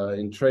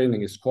in training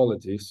his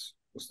qualities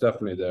was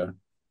definitely there.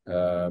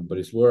 But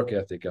his work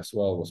ethic as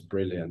well was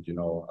brilliant. You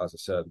know, as I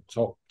said,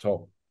 top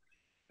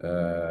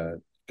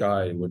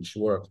guy, which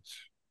worked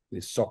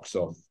his socks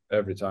off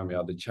every time he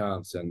had the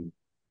chance. And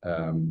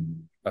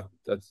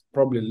that's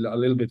probably a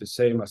little bit the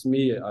same as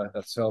me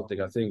at Celtic.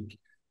 I think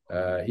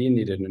he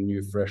needed a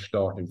new fresh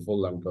start in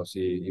Fulham because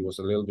he was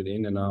a little bit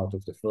in and out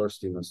of the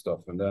first team and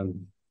stuff. And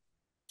then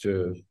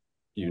to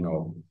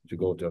to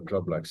go to a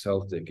club like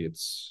Celtic,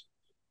 it's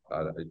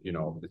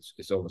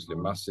it's obviously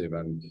massive.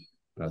 And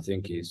I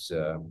think he's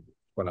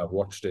when I've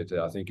watched it,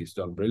 I think he's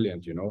done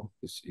brilliant. You know,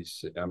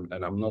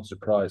 and I'm not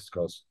surprised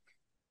because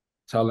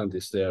talent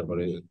is there, but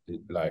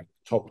like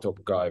top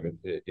guy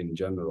in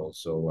general.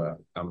 So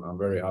I'm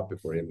very happy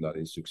for him that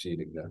he's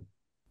succeeding there.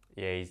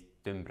 Yeah, he's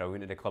doing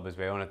brilliant at the club as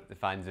well, and the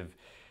fans have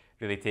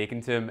really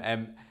taken to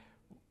him.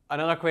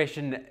 Another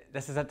question,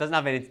 doesn't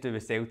have anything to do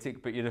with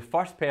Celtic, but you're the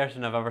first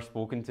person I've ever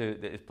spoken to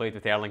that has played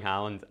with Erling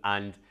Haaland,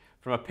 and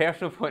from a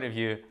personal point of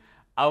view,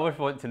 I always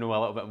want to know a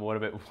little bit more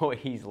about what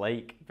he's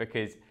like,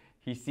 because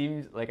he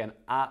seems like an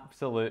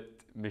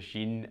absolute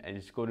machine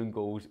and scoring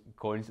goals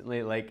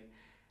constantly. Like,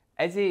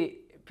 is he?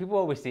 People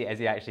always say, is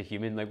he actually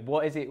human? Like,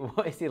 what is he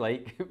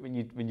like when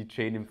you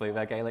train and play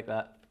with a guy like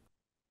that?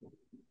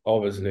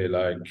 Obviously,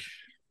 like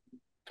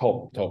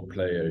top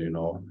player, you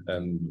know,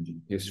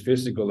 and his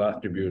physical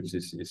attributes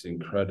is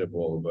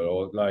incredible.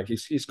 But like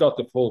he's got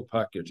the full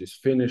package. His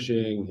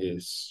finishing,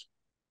 his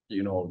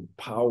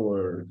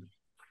power,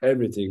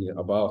 everything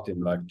about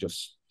him like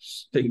just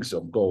stinks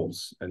of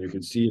goals, and you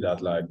can see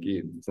that like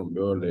from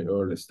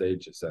early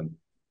stages. And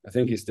I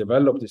think he's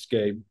developed his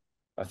game.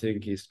 I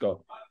think he's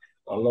got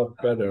a lot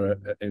better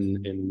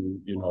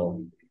in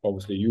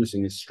obviously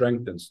using his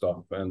strength and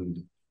stuff. And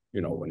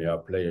when you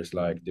have players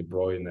like De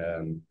Bruyne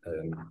and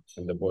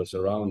the boys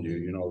around you,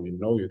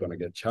 you're going to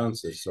get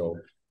chances. So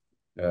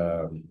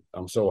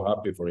I'm so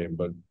happy for him.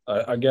 But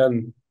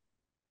again,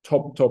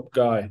 top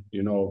guy,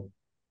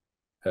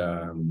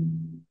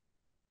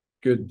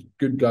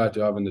 good guy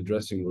to have in the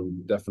dressing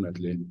room,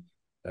 definitely.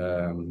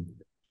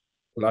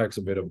 Likes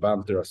a bit of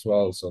banter as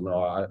well. So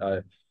no,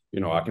 I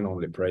can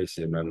only praise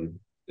him. And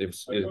it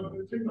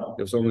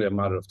was only a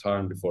matter of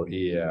time before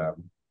he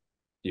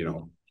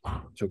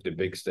took the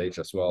big stage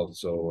as well.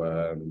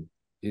 So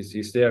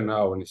he's there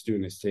now and he's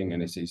doing his thing,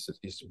 and he's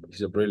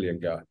a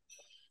brilliant guy.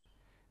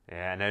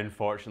 Yeah, and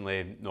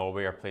unfortunately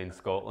Norway are playing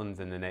Scotland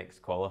in the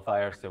next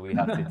qualifier, so we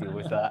have to deal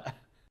with that.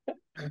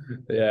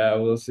 Yeah,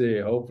 we'll see.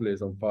 Hopefully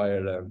it's on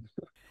fire then.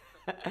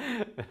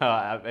 No,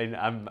 I mean,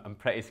 I'm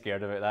pretty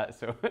scared about that,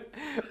 so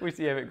we'll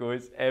see how it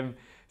goes.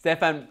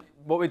 Stefan,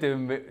 what we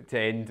do to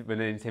end when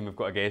anytime we've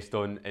got a guest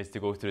on is to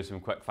go through some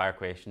quick fire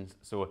questions.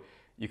 So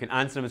you can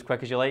answer them as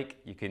quick as you like.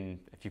 You can,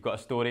 if you've got a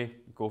story,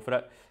 go for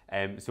it.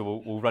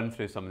 So we'll run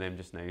through some of them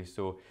just now.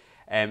 So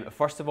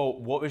first of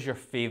all, what was your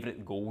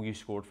favourite goal you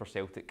scored for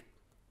Celtic?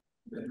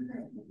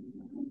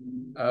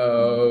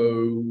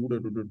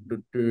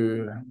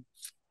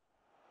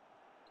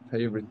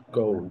 Favorite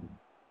goal.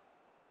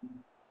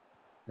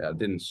 Yeah, I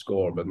didn't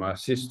score, but my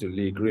assist to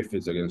Lee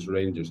Griffiths against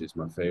Rangers is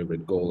my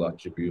favourite goal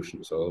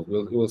attribution. So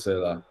we'll say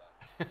that.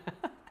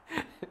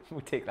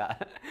 We'll take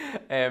that.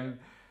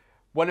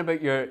 One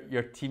about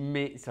your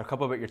teammates, or a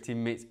couple about your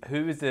teammates.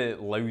 Who was the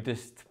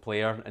loudest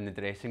player in the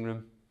dressing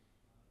room?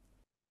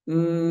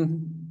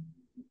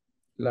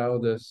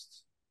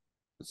 Loudest.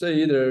 I'd say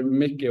either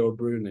Mickey or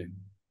Bruni.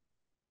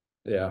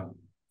 Yeah,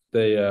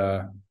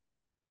 they.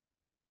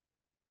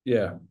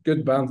 Yeah,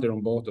 good banter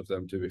on both of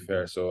them, to be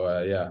fair.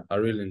 So yeah, I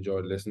really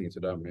enjoyed listening to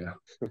them. Yeah.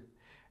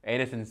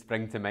 Anything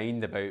spring to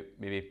mind about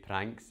maybe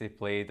pranks they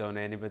played on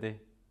anybody?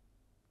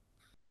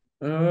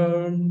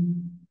 No,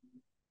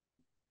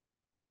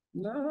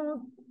 I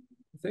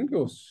think it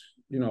was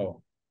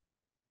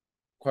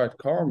quite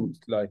calm.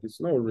 Like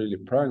it's not really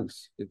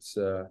pranks. It's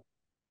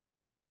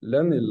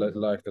Lenny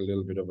liked a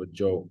little bit of a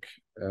joke,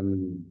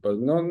 but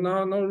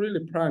no,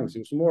 really pranks.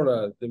 It was more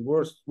the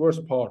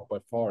worst part by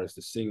far is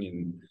the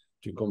singing.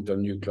 To come to a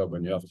new club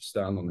and you have to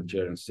stand on a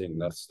chair and sing,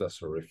 that's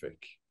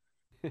horrific.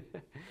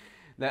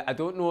 Now, I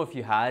don't know if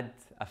you had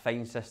a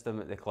fine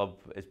system at the club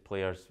as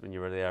players when you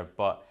were there,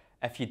 but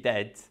if you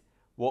did,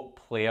 what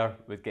player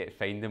would get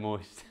fined the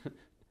most?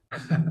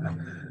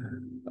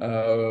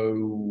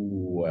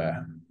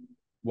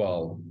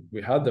 Well,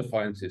 we had the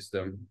fine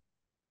system.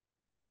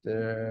 Can't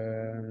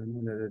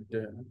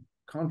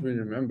really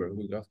remember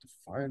who got to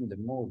fine the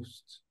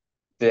most.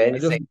 I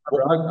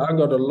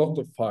got a lot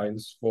of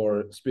fines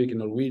for speaking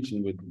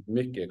Norwegian with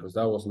Mickey because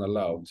that wasn't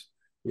allowed.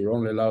 We were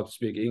only allowed to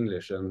speak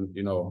English, and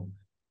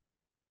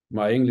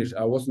my English,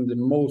 I wasn't the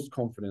most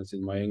confident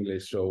in my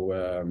English, so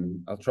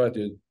I tried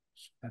to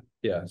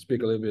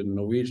speak a little bit of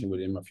Norwegian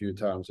with him a few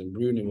times, and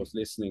Bruni was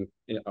listening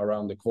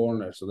around the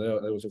corner, so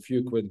there was a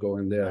few quid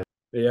going there.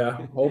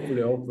 Yeah,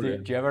 hopefully.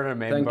 Do you ever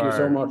remember Thank you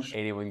so much.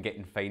 Anyone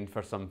getting fined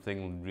for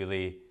something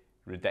really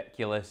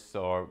ridiculous,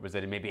 or was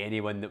there maybe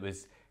anyone that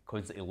was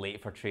constantly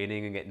late for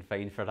training and getting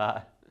fined for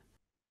that?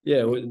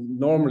 Yeah,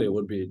 normally it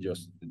would be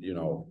just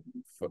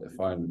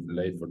fine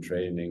late for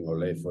training or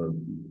late for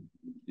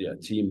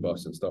team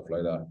bus and stuff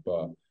like that.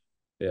 But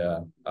yeah,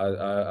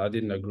 I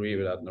didn't agree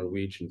with that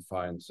Norwegian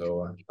fine,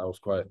 so I was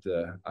quite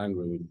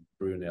angry with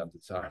Bruni at the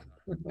time.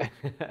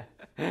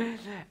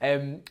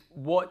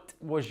 What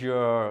was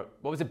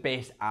the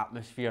best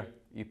atmosphere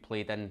you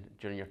played in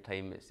during your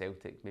time at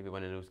Celtic? Maybe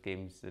one of those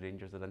games the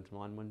Rangers or Inter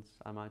Milan ones,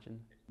 I imagine.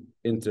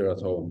 Inter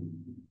at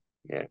home.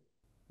 Yeah.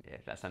 Yeah,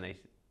 that's a nice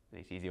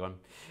easy one.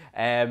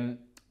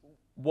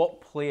 What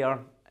player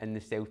in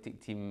the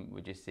Celtic team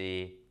would you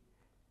say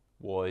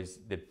was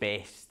the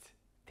best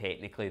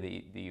technically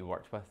that you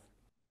worked with?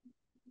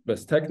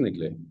 Best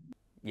technically?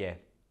 Yeah.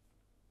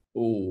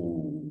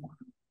 Oh,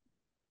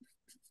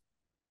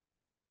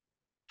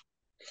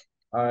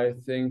 I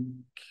think,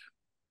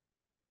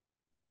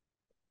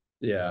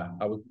 yeah,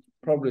 I would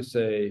probably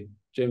say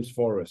James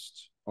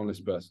Forrest on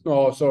his best.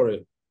 No,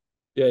 sorry.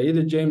 Yeah,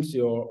 either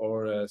Jamesy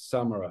or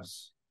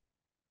Samaras.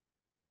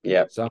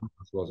 Yeah.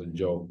 Samaras was a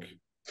joke.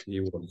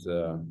 He was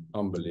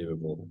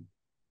unbelievable.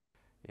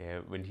 Yeah,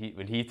 when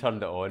he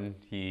turned it on,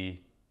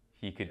 he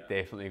could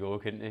definitely go,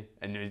 couldn't he?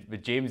 And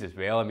with James as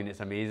well. I mean, it's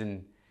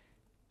amazing.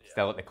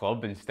 Still at the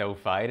club and still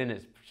firing.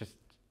 It's just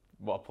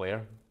what a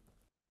player.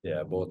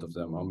 Yeah, both of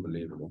them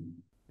unbelievable.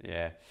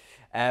 Yeah.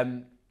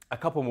 A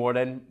couple more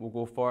then we'll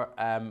go for.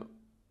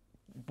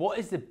 What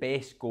is the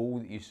best goal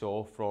that you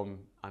saw from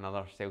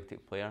another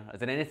Celtic player?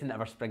 Is there anything that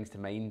ever springs to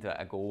mind,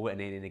 a goal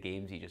in any of the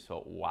games you just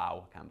thought,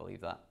 wow, I can't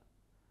believe that?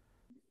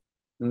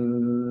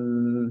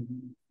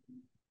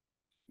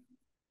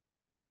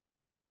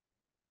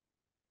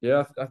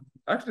 Yeah, I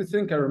actually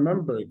think I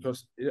remember it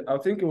because I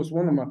think it was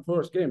one of my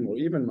first game, or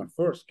even my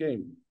first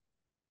game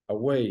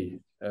away,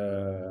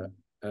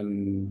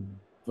 and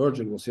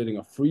Virgin was hitting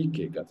a free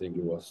kick, I think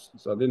it was.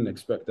 So I didn't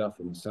expect that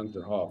from the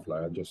centre half.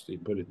 Like he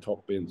put it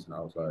top bins, and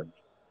I was like,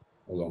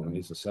 hold on,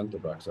 he's a centre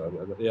back.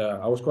 So yeah,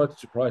 I was quite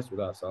surprised with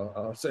that. So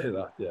I'll say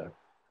that, yeah.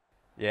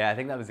 Yeah, I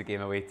think that was the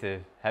game away to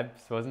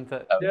Hibs, wasn't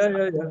it?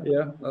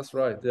 Yeah. That's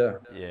right. Yeah.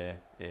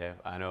 Yeah,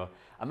 I know.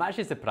 I'm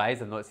actually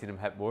surprised I've not seen him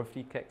hit more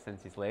free kicks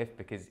since he's left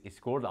because he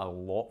scored a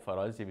lot for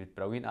us. He was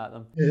brilliant at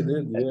them. He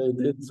did. Yeah, he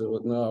did.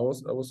 So no, I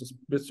was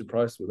a bit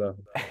surprised with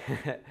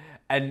that.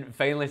 And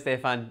finally,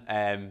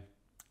 Stefan,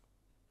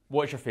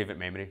 what's your favourite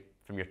memory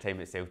from your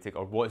time at Celtic,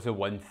 or what's the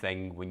one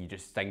thing when you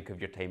just think of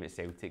your time at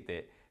Celtic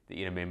that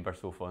you remember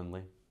so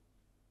fondly?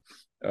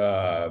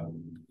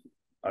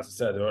 As I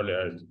said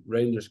earlier,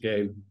 Rangers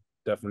game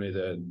definitely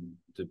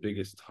the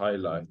biggest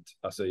highlight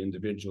as an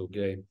individual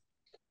game.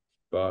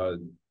 But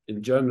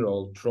in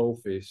general,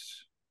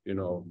 trophies,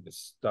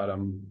 it's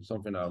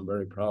something I'm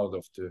very proud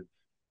of to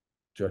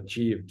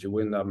achieve, to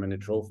win that many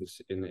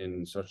trophies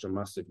in such a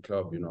massive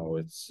club.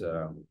 It's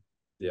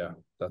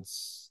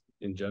that's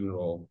in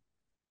general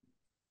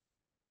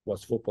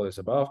what football is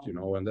about.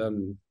 And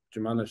then to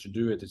manage to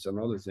do it is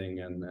another thing.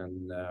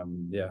 And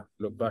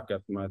look back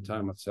at my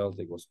time at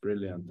Celtic was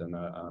brilliant, and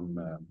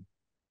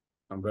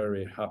I'm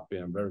very happy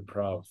and very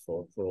proud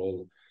for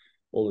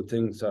all the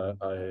things I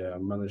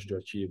managed to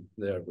achieve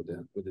there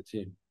with the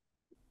team.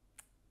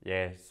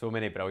 Yeah, so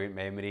many brilliant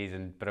memories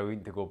and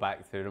brilliant to go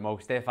back through them all.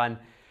 Stefan,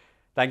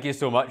 thank you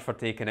so much for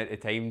taking out the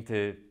time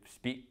to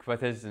speak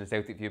with us in the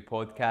Celtic View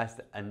podcast,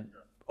 and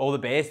all the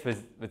best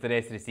with the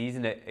rest of the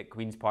season at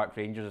Queen's Park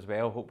Rangers as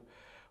well. Hope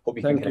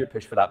you can kind of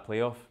push for that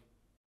playoff.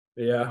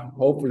 Yeah,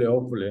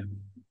 hopefully.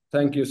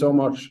 Thank you so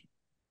much.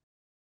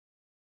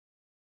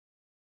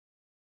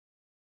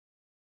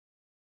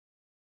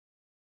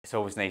 It's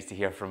always nice to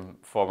hear from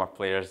former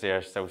players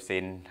there, still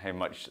saying how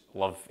much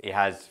love he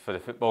has for the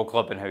football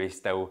club and how he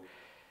still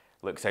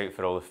looks out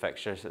for all the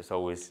fixtures. It's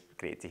always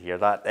great to hear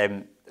that.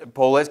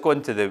 Paul, let's go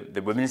into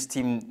the women's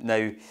team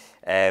now.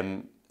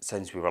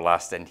 Since we were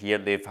last in here,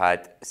 they've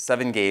had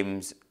 7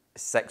 games,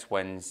 6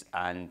 wins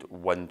and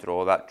 1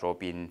 draw. That draw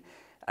being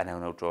a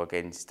 0-0 draw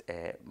against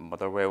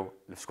Motherwell.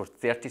 They've scored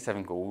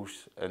 37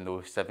 goals in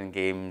those 7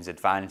 games,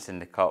 advancing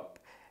the cup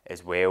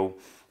as well.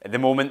 At the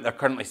moment, they're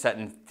currently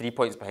sitting 3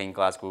 points behind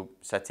Glasgow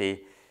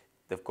City.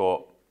 They've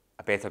got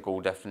a better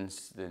goal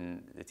difference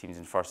than the teams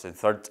in first and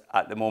third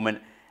at the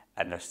moment,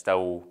 and there's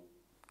still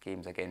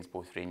games against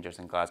both Rangers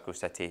and Glasgow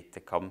City to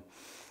come.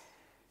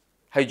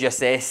 How do you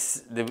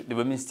assess the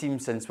women's team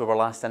since we were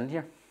last in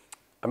here?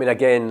 I mean,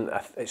 again,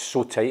 it's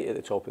so tight at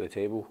the top of the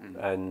table,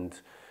 and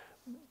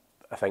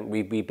I think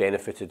we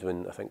benefited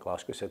when I think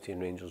Glasgow City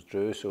and Rangers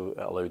drew, so it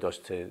allowed us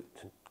to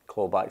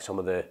claw back some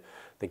of the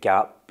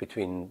gap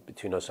between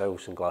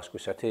ourselves and Glasgow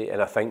City,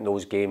 and I think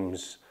those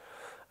games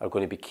are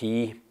going to be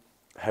key.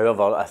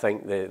 However, I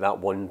think that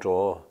one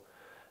draw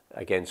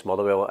against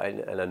Motherwell,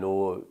 and I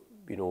know,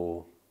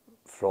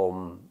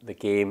 from the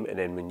game, and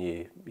then when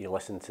you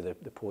listen to the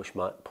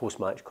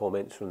post-match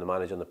comments from the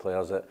manager and the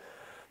players,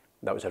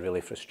 that was a really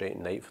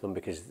frustrating night for them,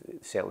 because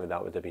certainly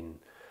that would have been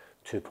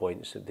 2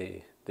 points that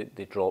they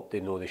dropped.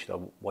 They know they should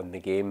have won the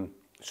game.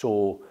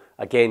 So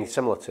again,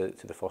 similar to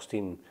the first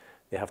team,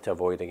 they have to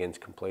avoid against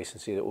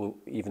complacency, that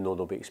even though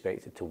they'll be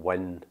expected to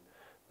win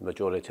the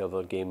majority of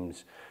their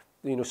games.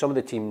 Some of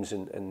the teams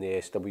in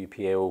the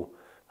SWPL,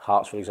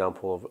 Hearts for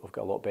example, have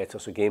got a lot better,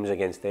 so games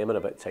against them are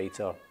a bit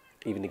tighter.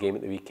 Even the game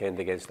at the weekend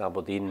against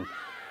Aberdeen,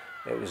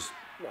 it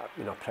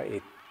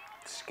pretty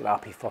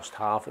scrappy first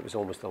half. It was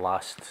almost the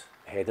last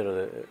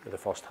header of the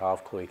first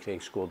half. Chloe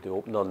Craig scored the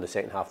opener. In the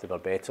second half they were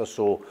better.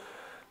 So,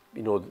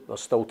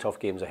 there's still tough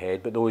games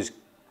ahead, but those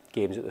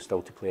games that they're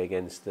still to play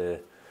against the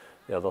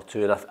other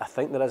two, and I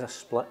think there is a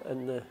split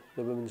in the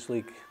Women's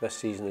League this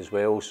season as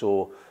well.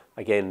 So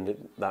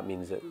again, that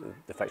means that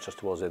the fixtures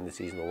towards the end of the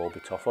season will all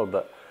be tougher.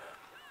 But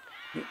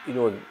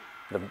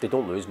they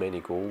don't lose many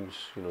goals.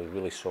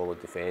 Really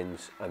solid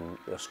defence, and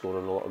they're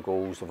scoring a lot of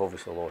goals. They've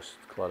obviously lost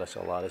Clarissa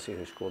Larissy,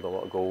 who scored a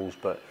lot of goals.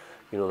 But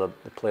the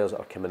players that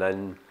are coming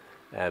in,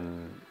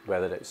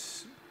 whether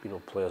it's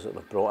players that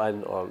they've brought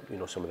in or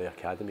some of the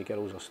academy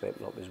girls are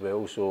stepping up as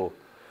well. So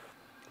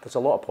there's a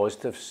lot of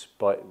positives,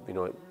 but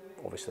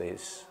obviously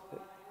it's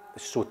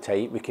so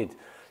tight. We could,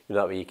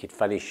 that way you could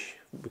finish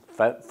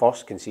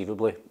first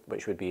conceivably,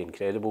 which would be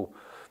incredible,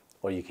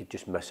 or you could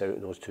just miss out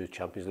on those two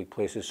Champions League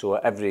places. So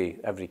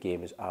every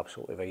game is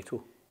absolutely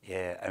vital.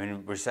 Yeah, I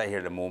mean, we're sitting here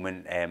at the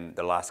moment.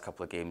 The last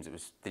couple of games, it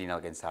was 3-0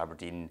 against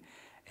Aberdeen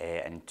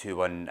and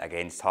 2-1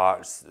 against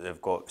Hearts.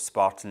 They've got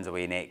Spartans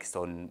away next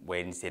on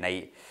Wednesday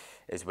night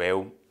as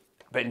well.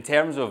 But in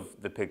terms of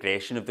the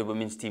progression of the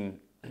women's team,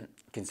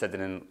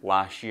 considering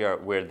last year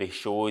where they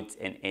showed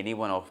in any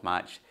one-off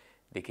match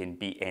they can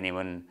beat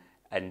anyone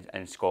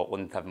in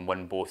Scotland, having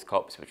won both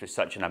cups, which was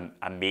such an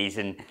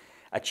amazing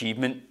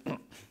achievement.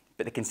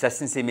 But the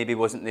consistency maybe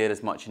wasn't there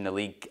as much in the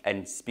league.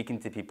 And speaking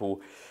to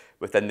people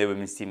within the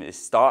women's team at the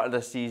start of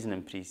the season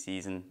and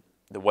pre-season,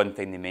 the one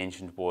thing they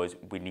mentioned was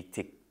we need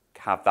to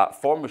have that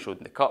form we showed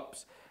in the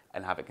cups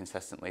and have it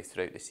consistently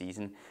throughout the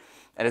season.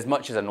 And as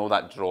much as I know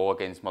that draw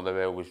against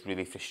Motherwell was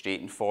really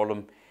frustrating for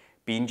them,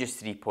 being just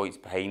 3 points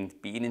behind,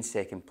 being in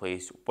second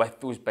place with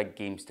those big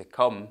games to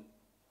come,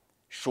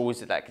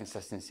 shows that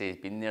consistency has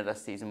been there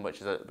this season,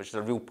 which is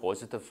a real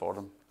positive for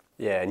them.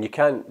 Yeah, and you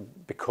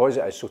can't, because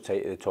it is so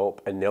tight at the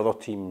top, and the other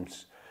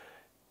teams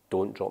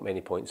don't drop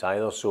many points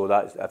either. So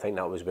I think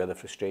that was where the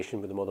frustration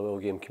with the Motherwell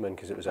game came in,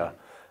 because it was a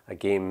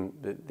game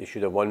that they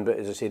should have won. But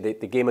as I say,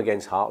 the game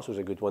against Hearts was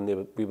a good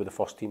one. We were the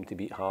first team to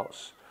beat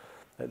Hearts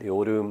at the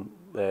Orium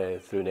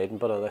through in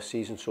Edinburgh this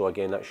season. So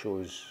again, that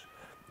shows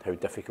how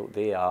difficult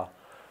they are.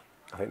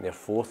 I think they're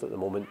fourth at the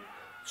moment.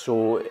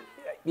 So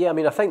yeah, I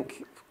mean, I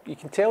think you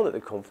can tell that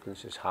the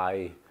confidence is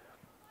high,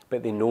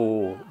 but they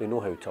know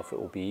how tough it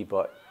will be.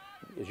 But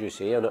as you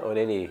say, on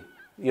any,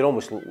 you're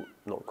almost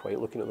not quite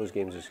looking at those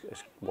games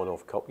as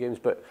one-off cup games.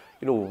 But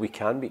we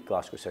can beat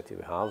Glasgow City.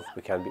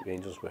 We can beat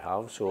Rangers. We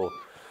have. So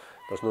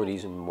there's no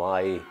reason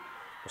why we're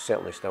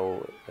certainly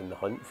still in the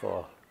hunt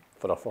for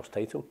our first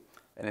title.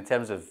 And in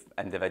terms of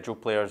individual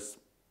players,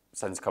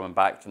 since coming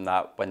back from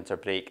that winter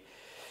break,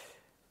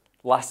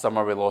 last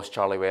summer we lost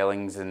Charlie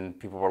Wellings and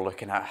people were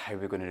looking at how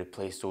we're going to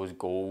replace those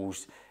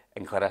goals,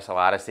 and Clarissa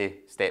Larissy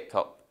stepped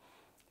up.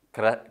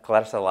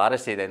 Clarissa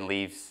Larissy then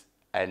leaves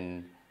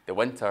in the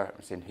winter.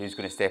 I'm saying, who's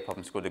going to step up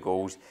and score the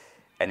goals?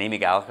 And Amy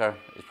Gallagher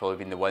has probably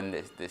been the one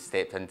that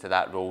stepped into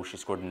that role. She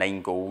scored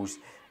 9 goals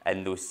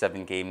in those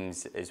 7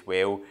 games as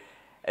well.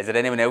 Is there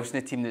anyone else in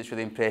the team that's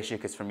really impressed you?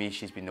 Because for me,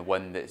 she's been the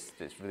one that's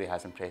really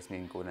has impressed me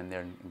in going in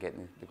there and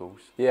getting the goals.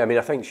 Yeah, I mean,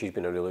 I think she's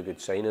been a really good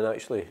signing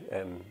actually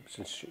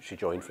since she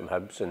joined from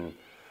Hibs. And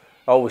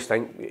I always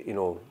think,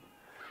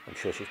 I'm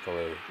sure she's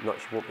probably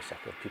she won't be sick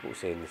of people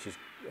saying she's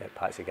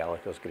Patsy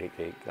Gallagher's great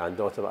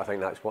granddaughter. But I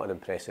think that's what an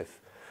impressive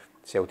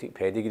Celtic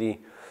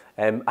pedigree.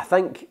 I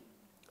think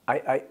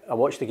I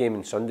watched the game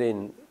on Sunday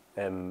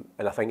and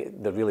I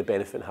think they're really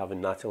benefiting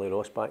having Natalie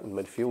Ross back in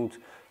midfield.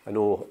 I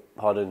know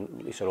her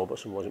and Lisa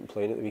Robertson wasn't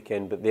playing at the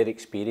weekend, but their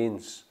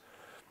experience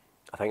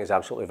I think is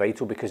absolutely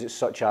vital, because it's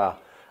such a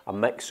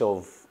mix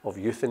of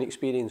youth and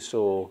experience.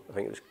 So I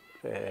think it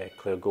was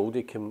Claire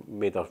Goldie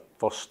made her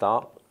first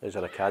start as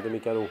an academy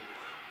girl.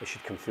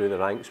 She'd come through the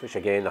ranks, which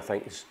again I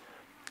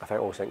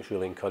always think is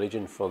really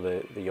encouraging for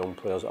the young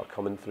players that are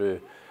coming through.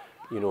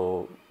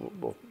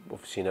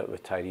 We've seen it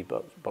with Tyree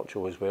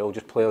Burchell as well.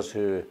 Just players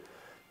who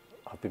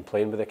have been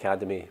playing with the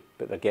academy,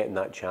 but they're getting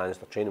that chance.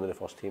 They're training with the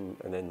first team,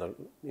 and then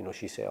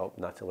she set up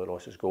Natalie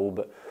Ross's goal.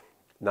 But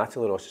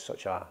Natalie Ross is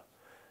such an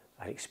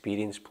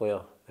experienced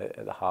player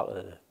at the heart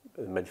of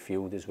the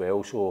midfield as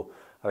well. So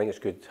I think it's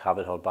good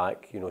having her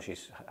back.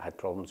 She's had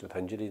problems with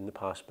injury in the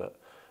past, but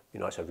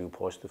it's a real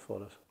positive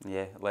for us.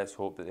 Yeah, let's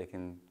hope that they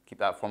can keep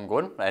that form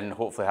going and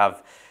hopefully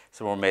have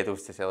some more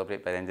medals to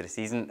celebrate by the end of the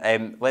season.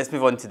 Let's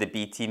move on to the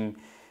B team.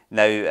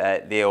 Now,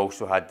 they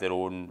also had their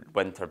own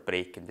winter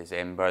break in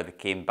December. They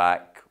came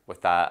back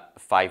with that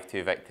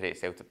 5-2 victory at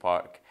Celtic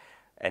Park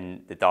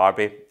in the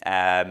derby.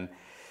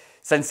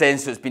 Since then,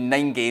 so it's been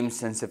 9 games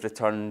since they've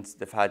returned.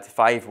 They've had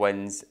 5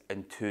 wins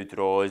and 2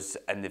 draws,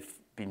 and they've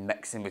been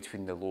mixing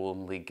between the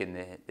Lowland League and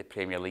the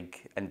Premier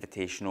League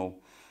Invitational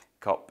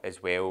Cup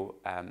as well.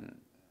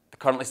 They're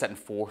currently sitting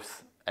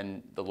 4th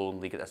in the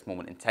Lowland League at this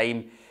moment in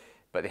time,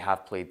 but they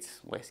have played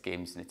less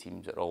games than the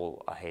teams that are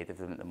all ahead of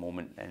them at the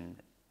moment,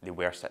 and they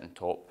were sitting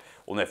top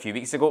only a few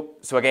weeks ago.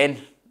 So again,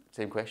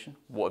 same question.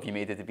 What have you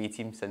made of the B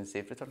team since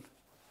they've returned?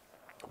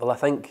 Well, I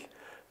think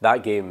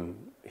that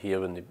game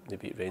here when they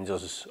beat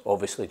Rangers is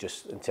obviously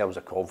just in terms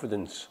of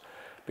confidence,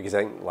 because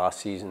I think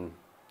last season,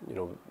 you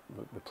know,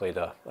 we played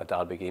a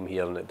derby game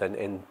here and it didn't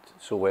end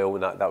so well,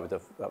 and that would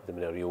have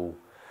been a real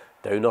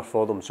downer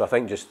for them. So I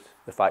think just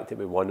the fact that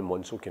we won and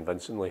won so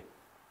convincingly,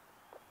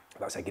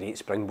 that's a great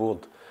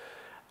springboard.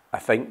 I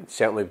think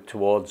certainly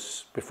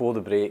towards, before the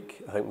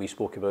break, I think we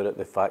spoke about it,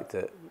 the fact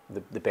that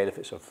the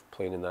benefits of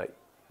playing in that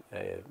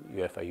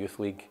UEFA Youth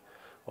League,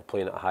 or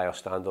playing at a higher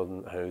standard,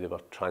 and how they were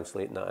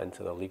translating that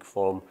into their league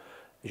form.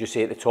 As you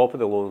say, at the top of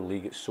the Lowland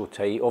League, it's so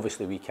tight.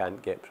 Obviously, we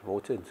can't get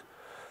promoted,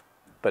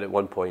 but at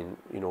one point,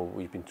 you know,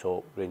 we've been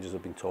top, Rangers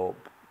have been top,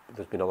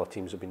 there's been other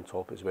teams that have been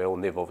top as well,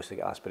 and they've obviously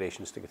got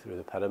aspirations to go through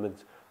the pyramid.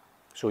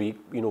 So, you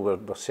know,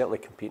 we're certainly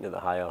competing at the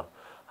higher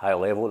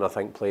level, and I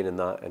think playing in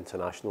that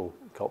international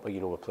cup, you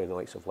know, we're playing the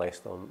likes of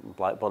Leicester and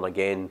Blackburn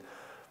again.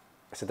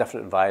 It's a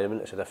different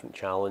environment, it's a different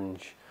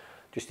challenge.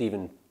 Just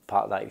even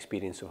part of that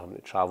experience of having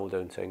to travel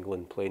down to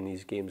England, playing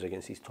these games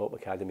against these top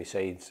academy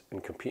sides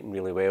and competing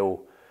really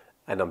well.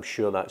 And I'm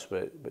sure that's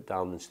what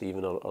Darren and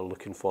Stephen are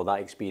looking for.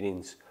 That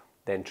experience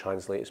then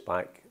translates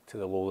back to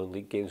the Lowland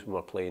League games when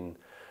we're playing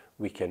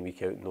week in,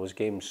 week out in those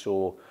games.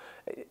 So,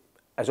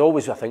 as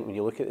always, I think when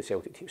you look at the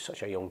Celtic team, it's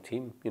such a young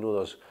team. You know,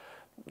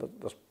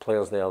 there's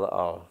players there that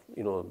are,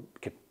 you know,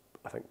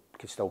 I think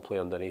could still play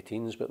under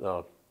 18s, but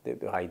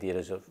the idea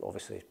is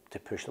obviously to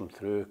push them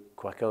through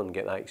quicker and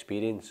get that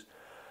experience.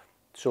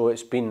 So I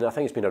think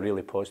it's been a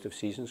really positive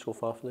season so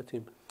far for the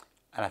team.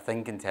 And I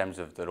think in terms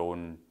of their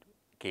own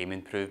game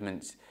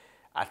improvements,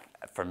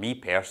 for me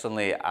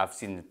personally, I've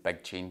seen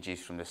big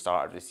changes from the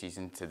start of the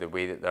season to the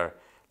way that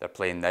they're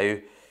playing now.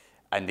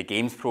 And the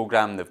games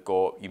programme they've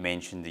got, you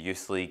mentioned the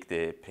Youth League,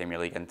 the Premier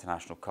League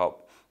International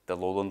Cup, the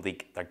Lowland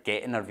League, they're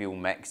getting a real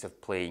mix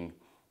of playing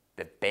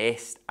the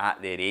best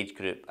at their age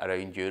group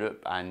around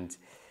Europe and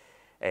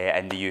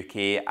in the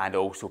UK, and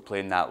also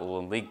playing that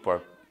Lowland League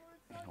where,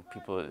 you know,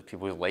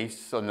 people's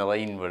lives on the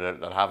line, where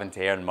they're having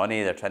to earn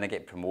money, they're trying to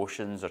get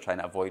promotions, they're trying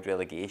to avoid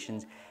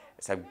relegations.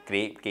 It's a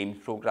great games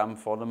programme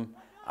for them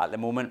at the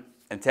moment.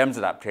 In terms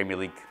of that Premier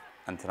League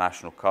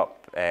International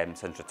Cup,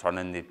 since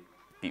returning, they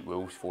beat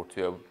Wolves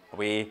 4-2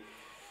 away,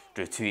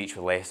 drew 2 each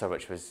with Leicester,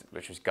 which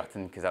was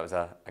gutting because that was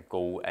a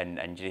goal in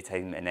injury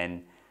time, and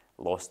then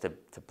lost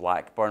to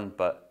Blackburn.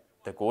 But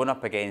they're going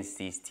up against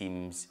these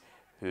teams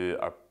who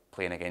are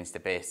playing against the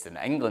best in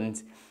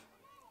England,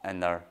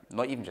 and they're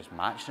not even just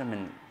matching them.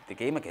 In the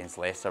game against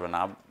Leicester, when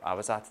I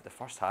was at it, the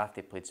first half,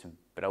 they played some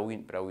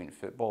brilliant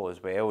football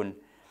as well, and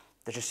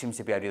there just seems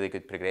to be a really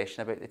good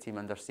progression about the team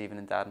under Stephen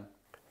and Darren.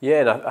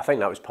 Yeah, and I think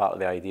that was part of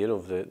the idea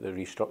of the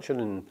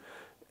restructuring,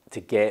 to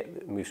get,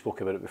 and we've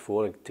spoken about it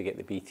before, to get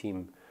the B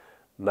team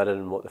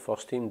mirroring what the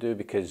first team do,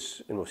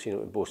 because, you know, we've seen it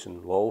with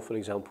Bosun Law, for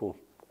example,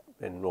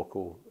 and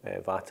Rocco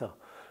Vata,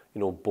 you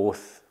know,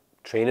 both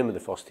training with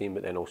the first team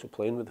but then also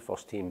playing with the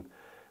first team.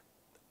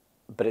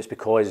 But it's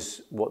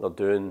because what they're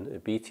doing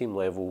at B team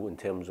level in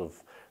terms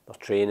of their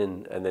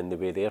training and then the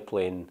way they're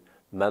playing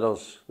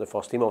mirrors the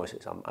first team. Obviously,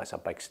 it's a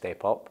big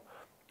step up.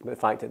 But the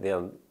fact that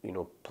they're, you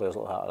know, players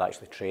like that are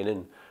actually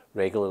training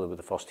regularly with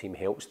the first team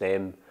helps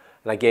them.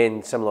 And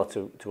again, similar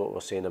to what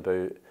we're saying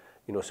about,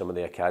 you know, some of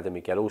the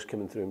academy girls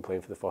coming through and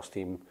playing for the first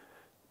team,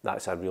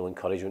 that's a real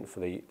encouragement for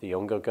the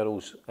younger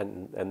girls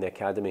in the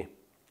academy.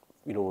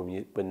 You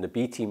know, when the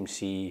B team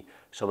see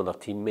some of their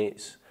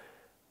teammates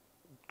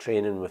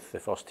training with the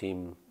first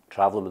team,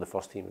 travelling with the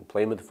first team and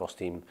playing with the first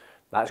team,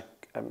 that's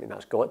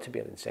got to be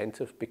an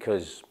incentive,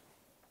 because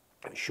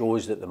it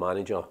shows that the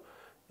manager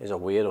is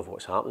aware of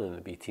what's happening in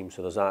the B team.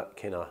 So there's that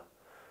kind of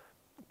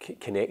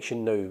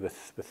connection now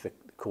with the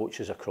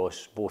coaches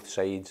across both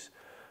sides,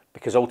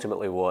 because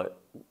ultimately what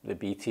the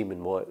B team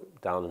and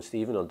what Dan and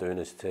Stephen are doing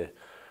is to,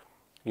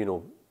 you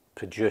know,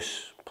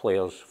 produce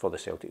players for the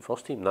Celtic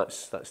first team.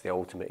 That's the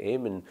ultimate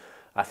aim. And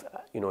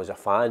you know, as a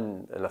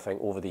fan, and I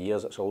think over the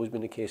years it's always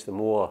been the case, the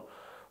more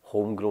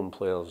homegrown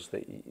players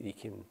that you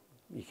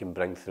can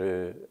bring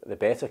through, the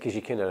better, because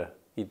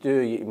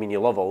you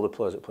love all the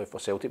players that play for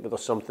Celtic, but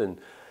there's something,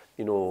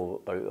 you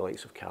know, about the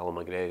likes of Callum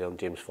McGregor and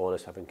James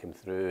Forrest having come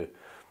through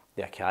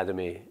the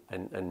academy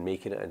and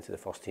making it into the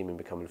first team and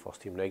becoming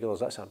first team regulars.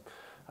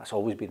 That's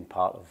always been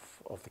part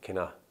of the kind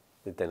of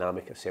the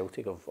dynamic of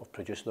Celtic of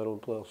producing their own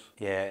players.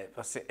 Yeah,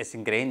 it's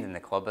ingrained in the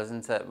club,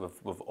 isn't it?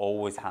 We've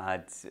always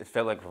had, it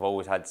felt like we've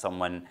always had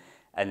someone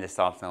in the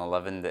starting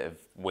 11 that have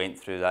went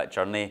through that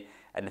journey,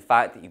 and the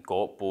fact that you've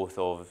got both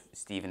of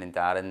Stephen and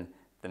Darren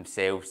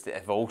themselves that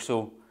have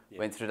also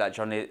went through that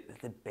journey, they're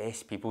the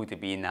best people to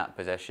be in that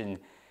position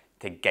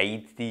to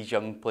guide these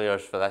young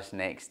players for this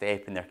next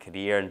step in their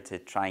career and to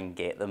try and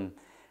get them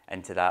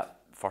into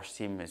that first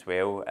team as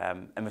well.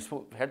 And we've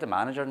heard the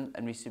manager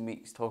in recent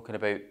weeks talking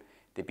about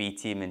the B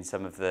team and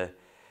some of the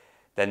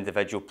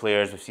individual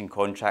players. We've seen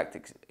contract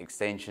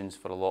extensions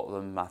for a lot of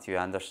them. Matthew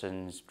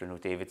Anderson's, Bruno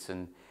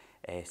Davidson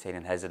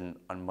signing his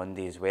on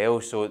Monday as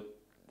well. So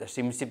there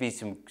seems to be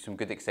some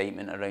good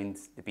excitement around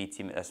the B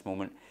team at this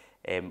moment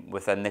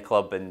within the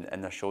club,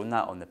 and they're showing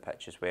that on the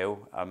pitch as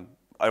well.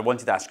 I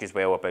wanted to ask you as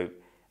well about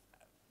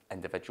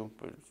individual.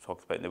 We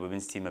talked about in the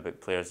women's team about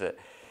players that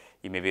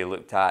you maybe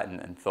looked at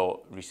and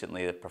thought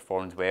recently that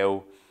performed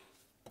well.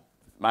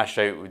 my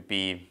shout would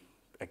be,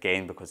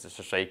 again, because it's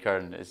a striker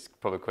and it's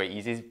probably quite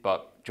easy,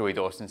 but Joey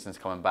Dawson, since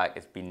coming back,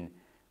 has been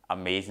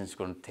amazing,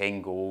 scoring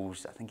 10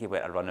 goals. I think he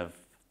went a run of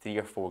 3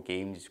 or 4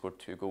 games. He scored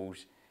 2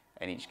 goals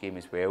in each game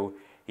as well.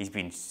 He's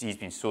been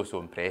so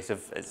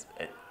impressive.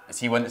 Is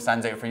he one that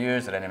stands out for you, or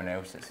is there anyone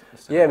else?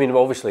 Yeah, I mean,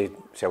 obviously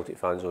Celtic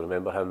fans will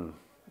remember him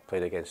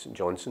playing against St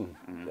Johnstone.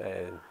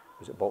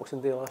 Was it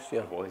Boxing Day last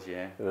year? It was,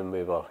 yeah. When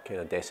we were kind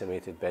of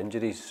decimated by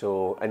injuries,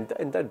 so and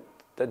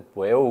did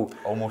well.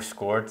 Almost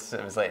scored.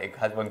 It was like it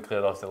had one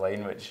cleared off the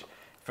line, which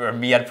for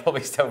me I'd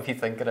probably still be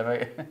thinking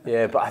about.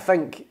 Yeah, but I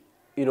think,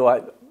 you know,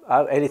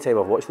 I any time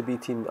I've watched the B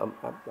team,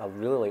 I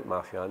really like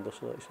Matthew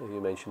Anderson. Actually,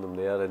 you mentioned him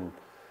there, and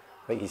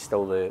I think he's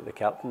still the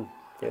captain.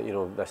 You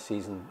know, this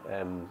season.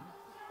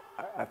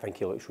 I think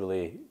he looks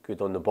really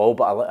good on the ball,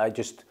 but I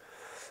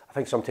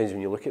think sometimes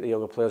when you look at the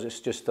younger players, it's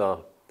just a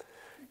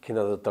kind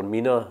of their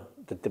demeanour,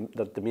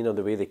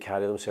 the way they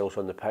carry themselves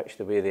on the pitch,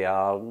 the way they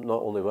are,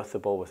 not only with the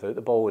ball, without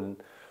the ball. And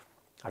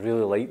I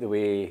really like the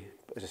way,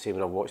 as I say,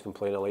 when I've watched him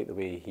playing, I like the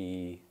way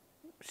he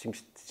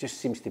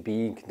seems to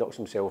be and conducts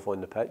himself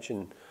on the pitch.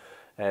 And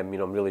you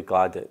know, I'm really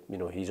glad that, you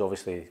know, he's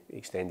obviously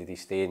extended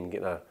his stay and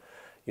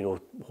getting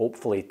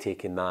hopefully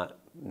taking that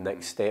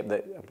next step.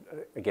 That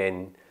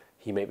again,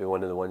 he might be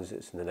one of the ones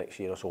that's in the next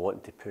year or so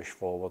wanting to push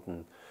forward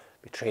and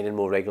be training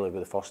more regularly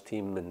with the first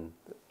team and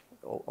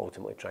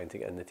ultimately trying to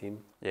get in the team.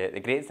 Yeah, the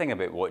great thing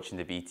about watching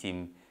the B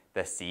team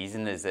this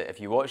season is that if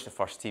you watch the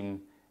first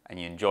team and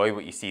you enjoy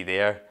what you see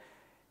there,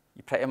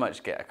 you pretty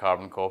much get a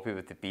carbon copy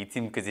with the B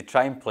team, because they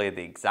try and play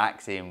the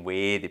exact same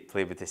way, they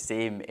play with the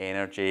same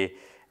energy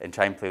and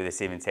try and play with the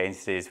same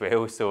intensity as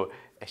well. So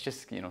it's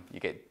just, you know, you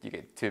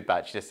get 2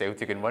 batches of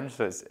Celtic in one,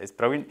 so it's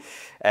brilliant.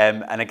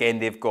 And again,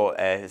 they've got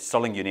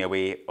Stirling Uni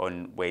away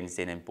on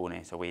Wednesday and then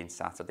Bo'ness away on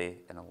Saturday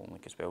in the Home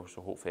League as well.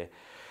 So hopefully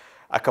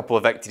a couple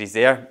of victories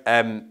there.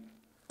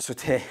 So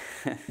to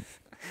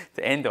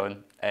end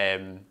on,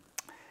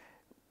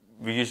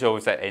 we usually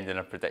always end in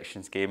a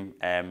predictions game.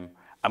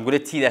 I'm going to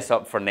tee this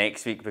up for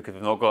next week because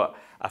we've not got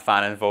a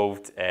fan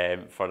involved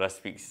for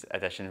this week's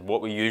edition.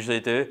 What we usually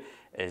do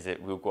is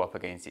that we'll go up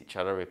against each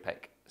other. We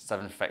pick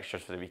 7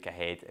 fixtures for the week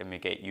ahead and we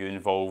get you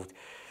involved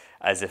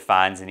as the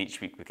fans, and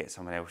each week we get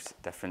someone else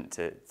different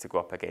to go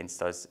up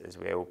against us as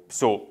well.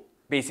 So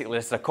basically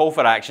this is a call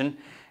for action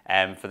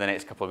for the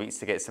next couple of weeks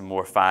to get some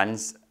more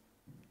fans.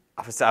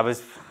 I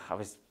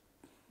was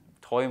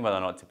toying whether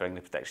or not to bring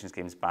the predictions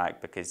games back,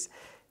 because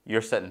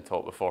you're sitting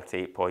top with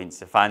 48 points,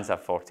 the fans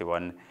have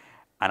 41,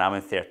 and I'm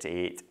in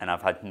 38, and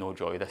I've had no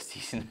joy this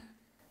season.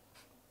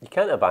 You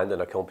can't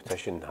abandon a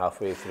competition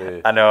halfway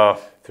through. I know.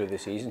 Through the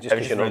season, just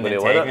because you're not going going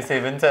to win it.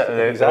 Isn't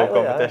it? Exactly, the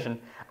whole competition.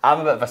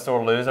 I'm a bit of a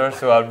sore loser,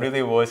 so I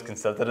really was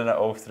considering it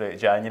all throughout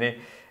January.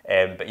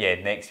 But yeah,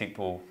 next week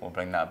we'll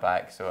bring that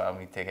back. So I'll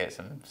need to get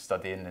some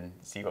studying and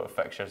see what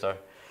fixtures are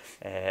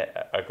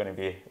going to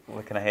be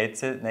looking ahead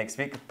to next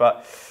week.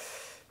 But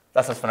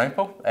that's us for now,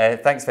 Paul.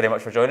 Thanks very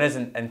much for joining us,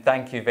 and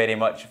thank you very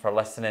much for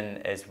listening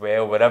as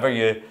well. Wherever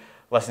you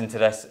listen to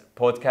this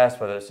podcast,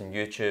 whether it's on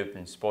YouTube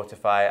and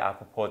Spotify,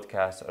 Apple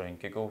Podcasts, or in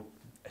Google,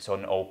 it's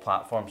on all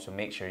platforms, so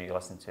make sure you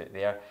listen to it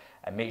there,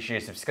 and make sure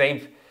you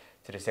subscribe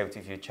to the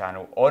Celtic View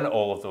channel on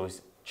all of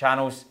those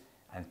channels,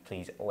 and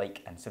please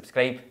like and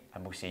subscribe,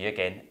 and we'll see you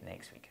again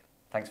next week.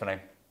 Thanks for now.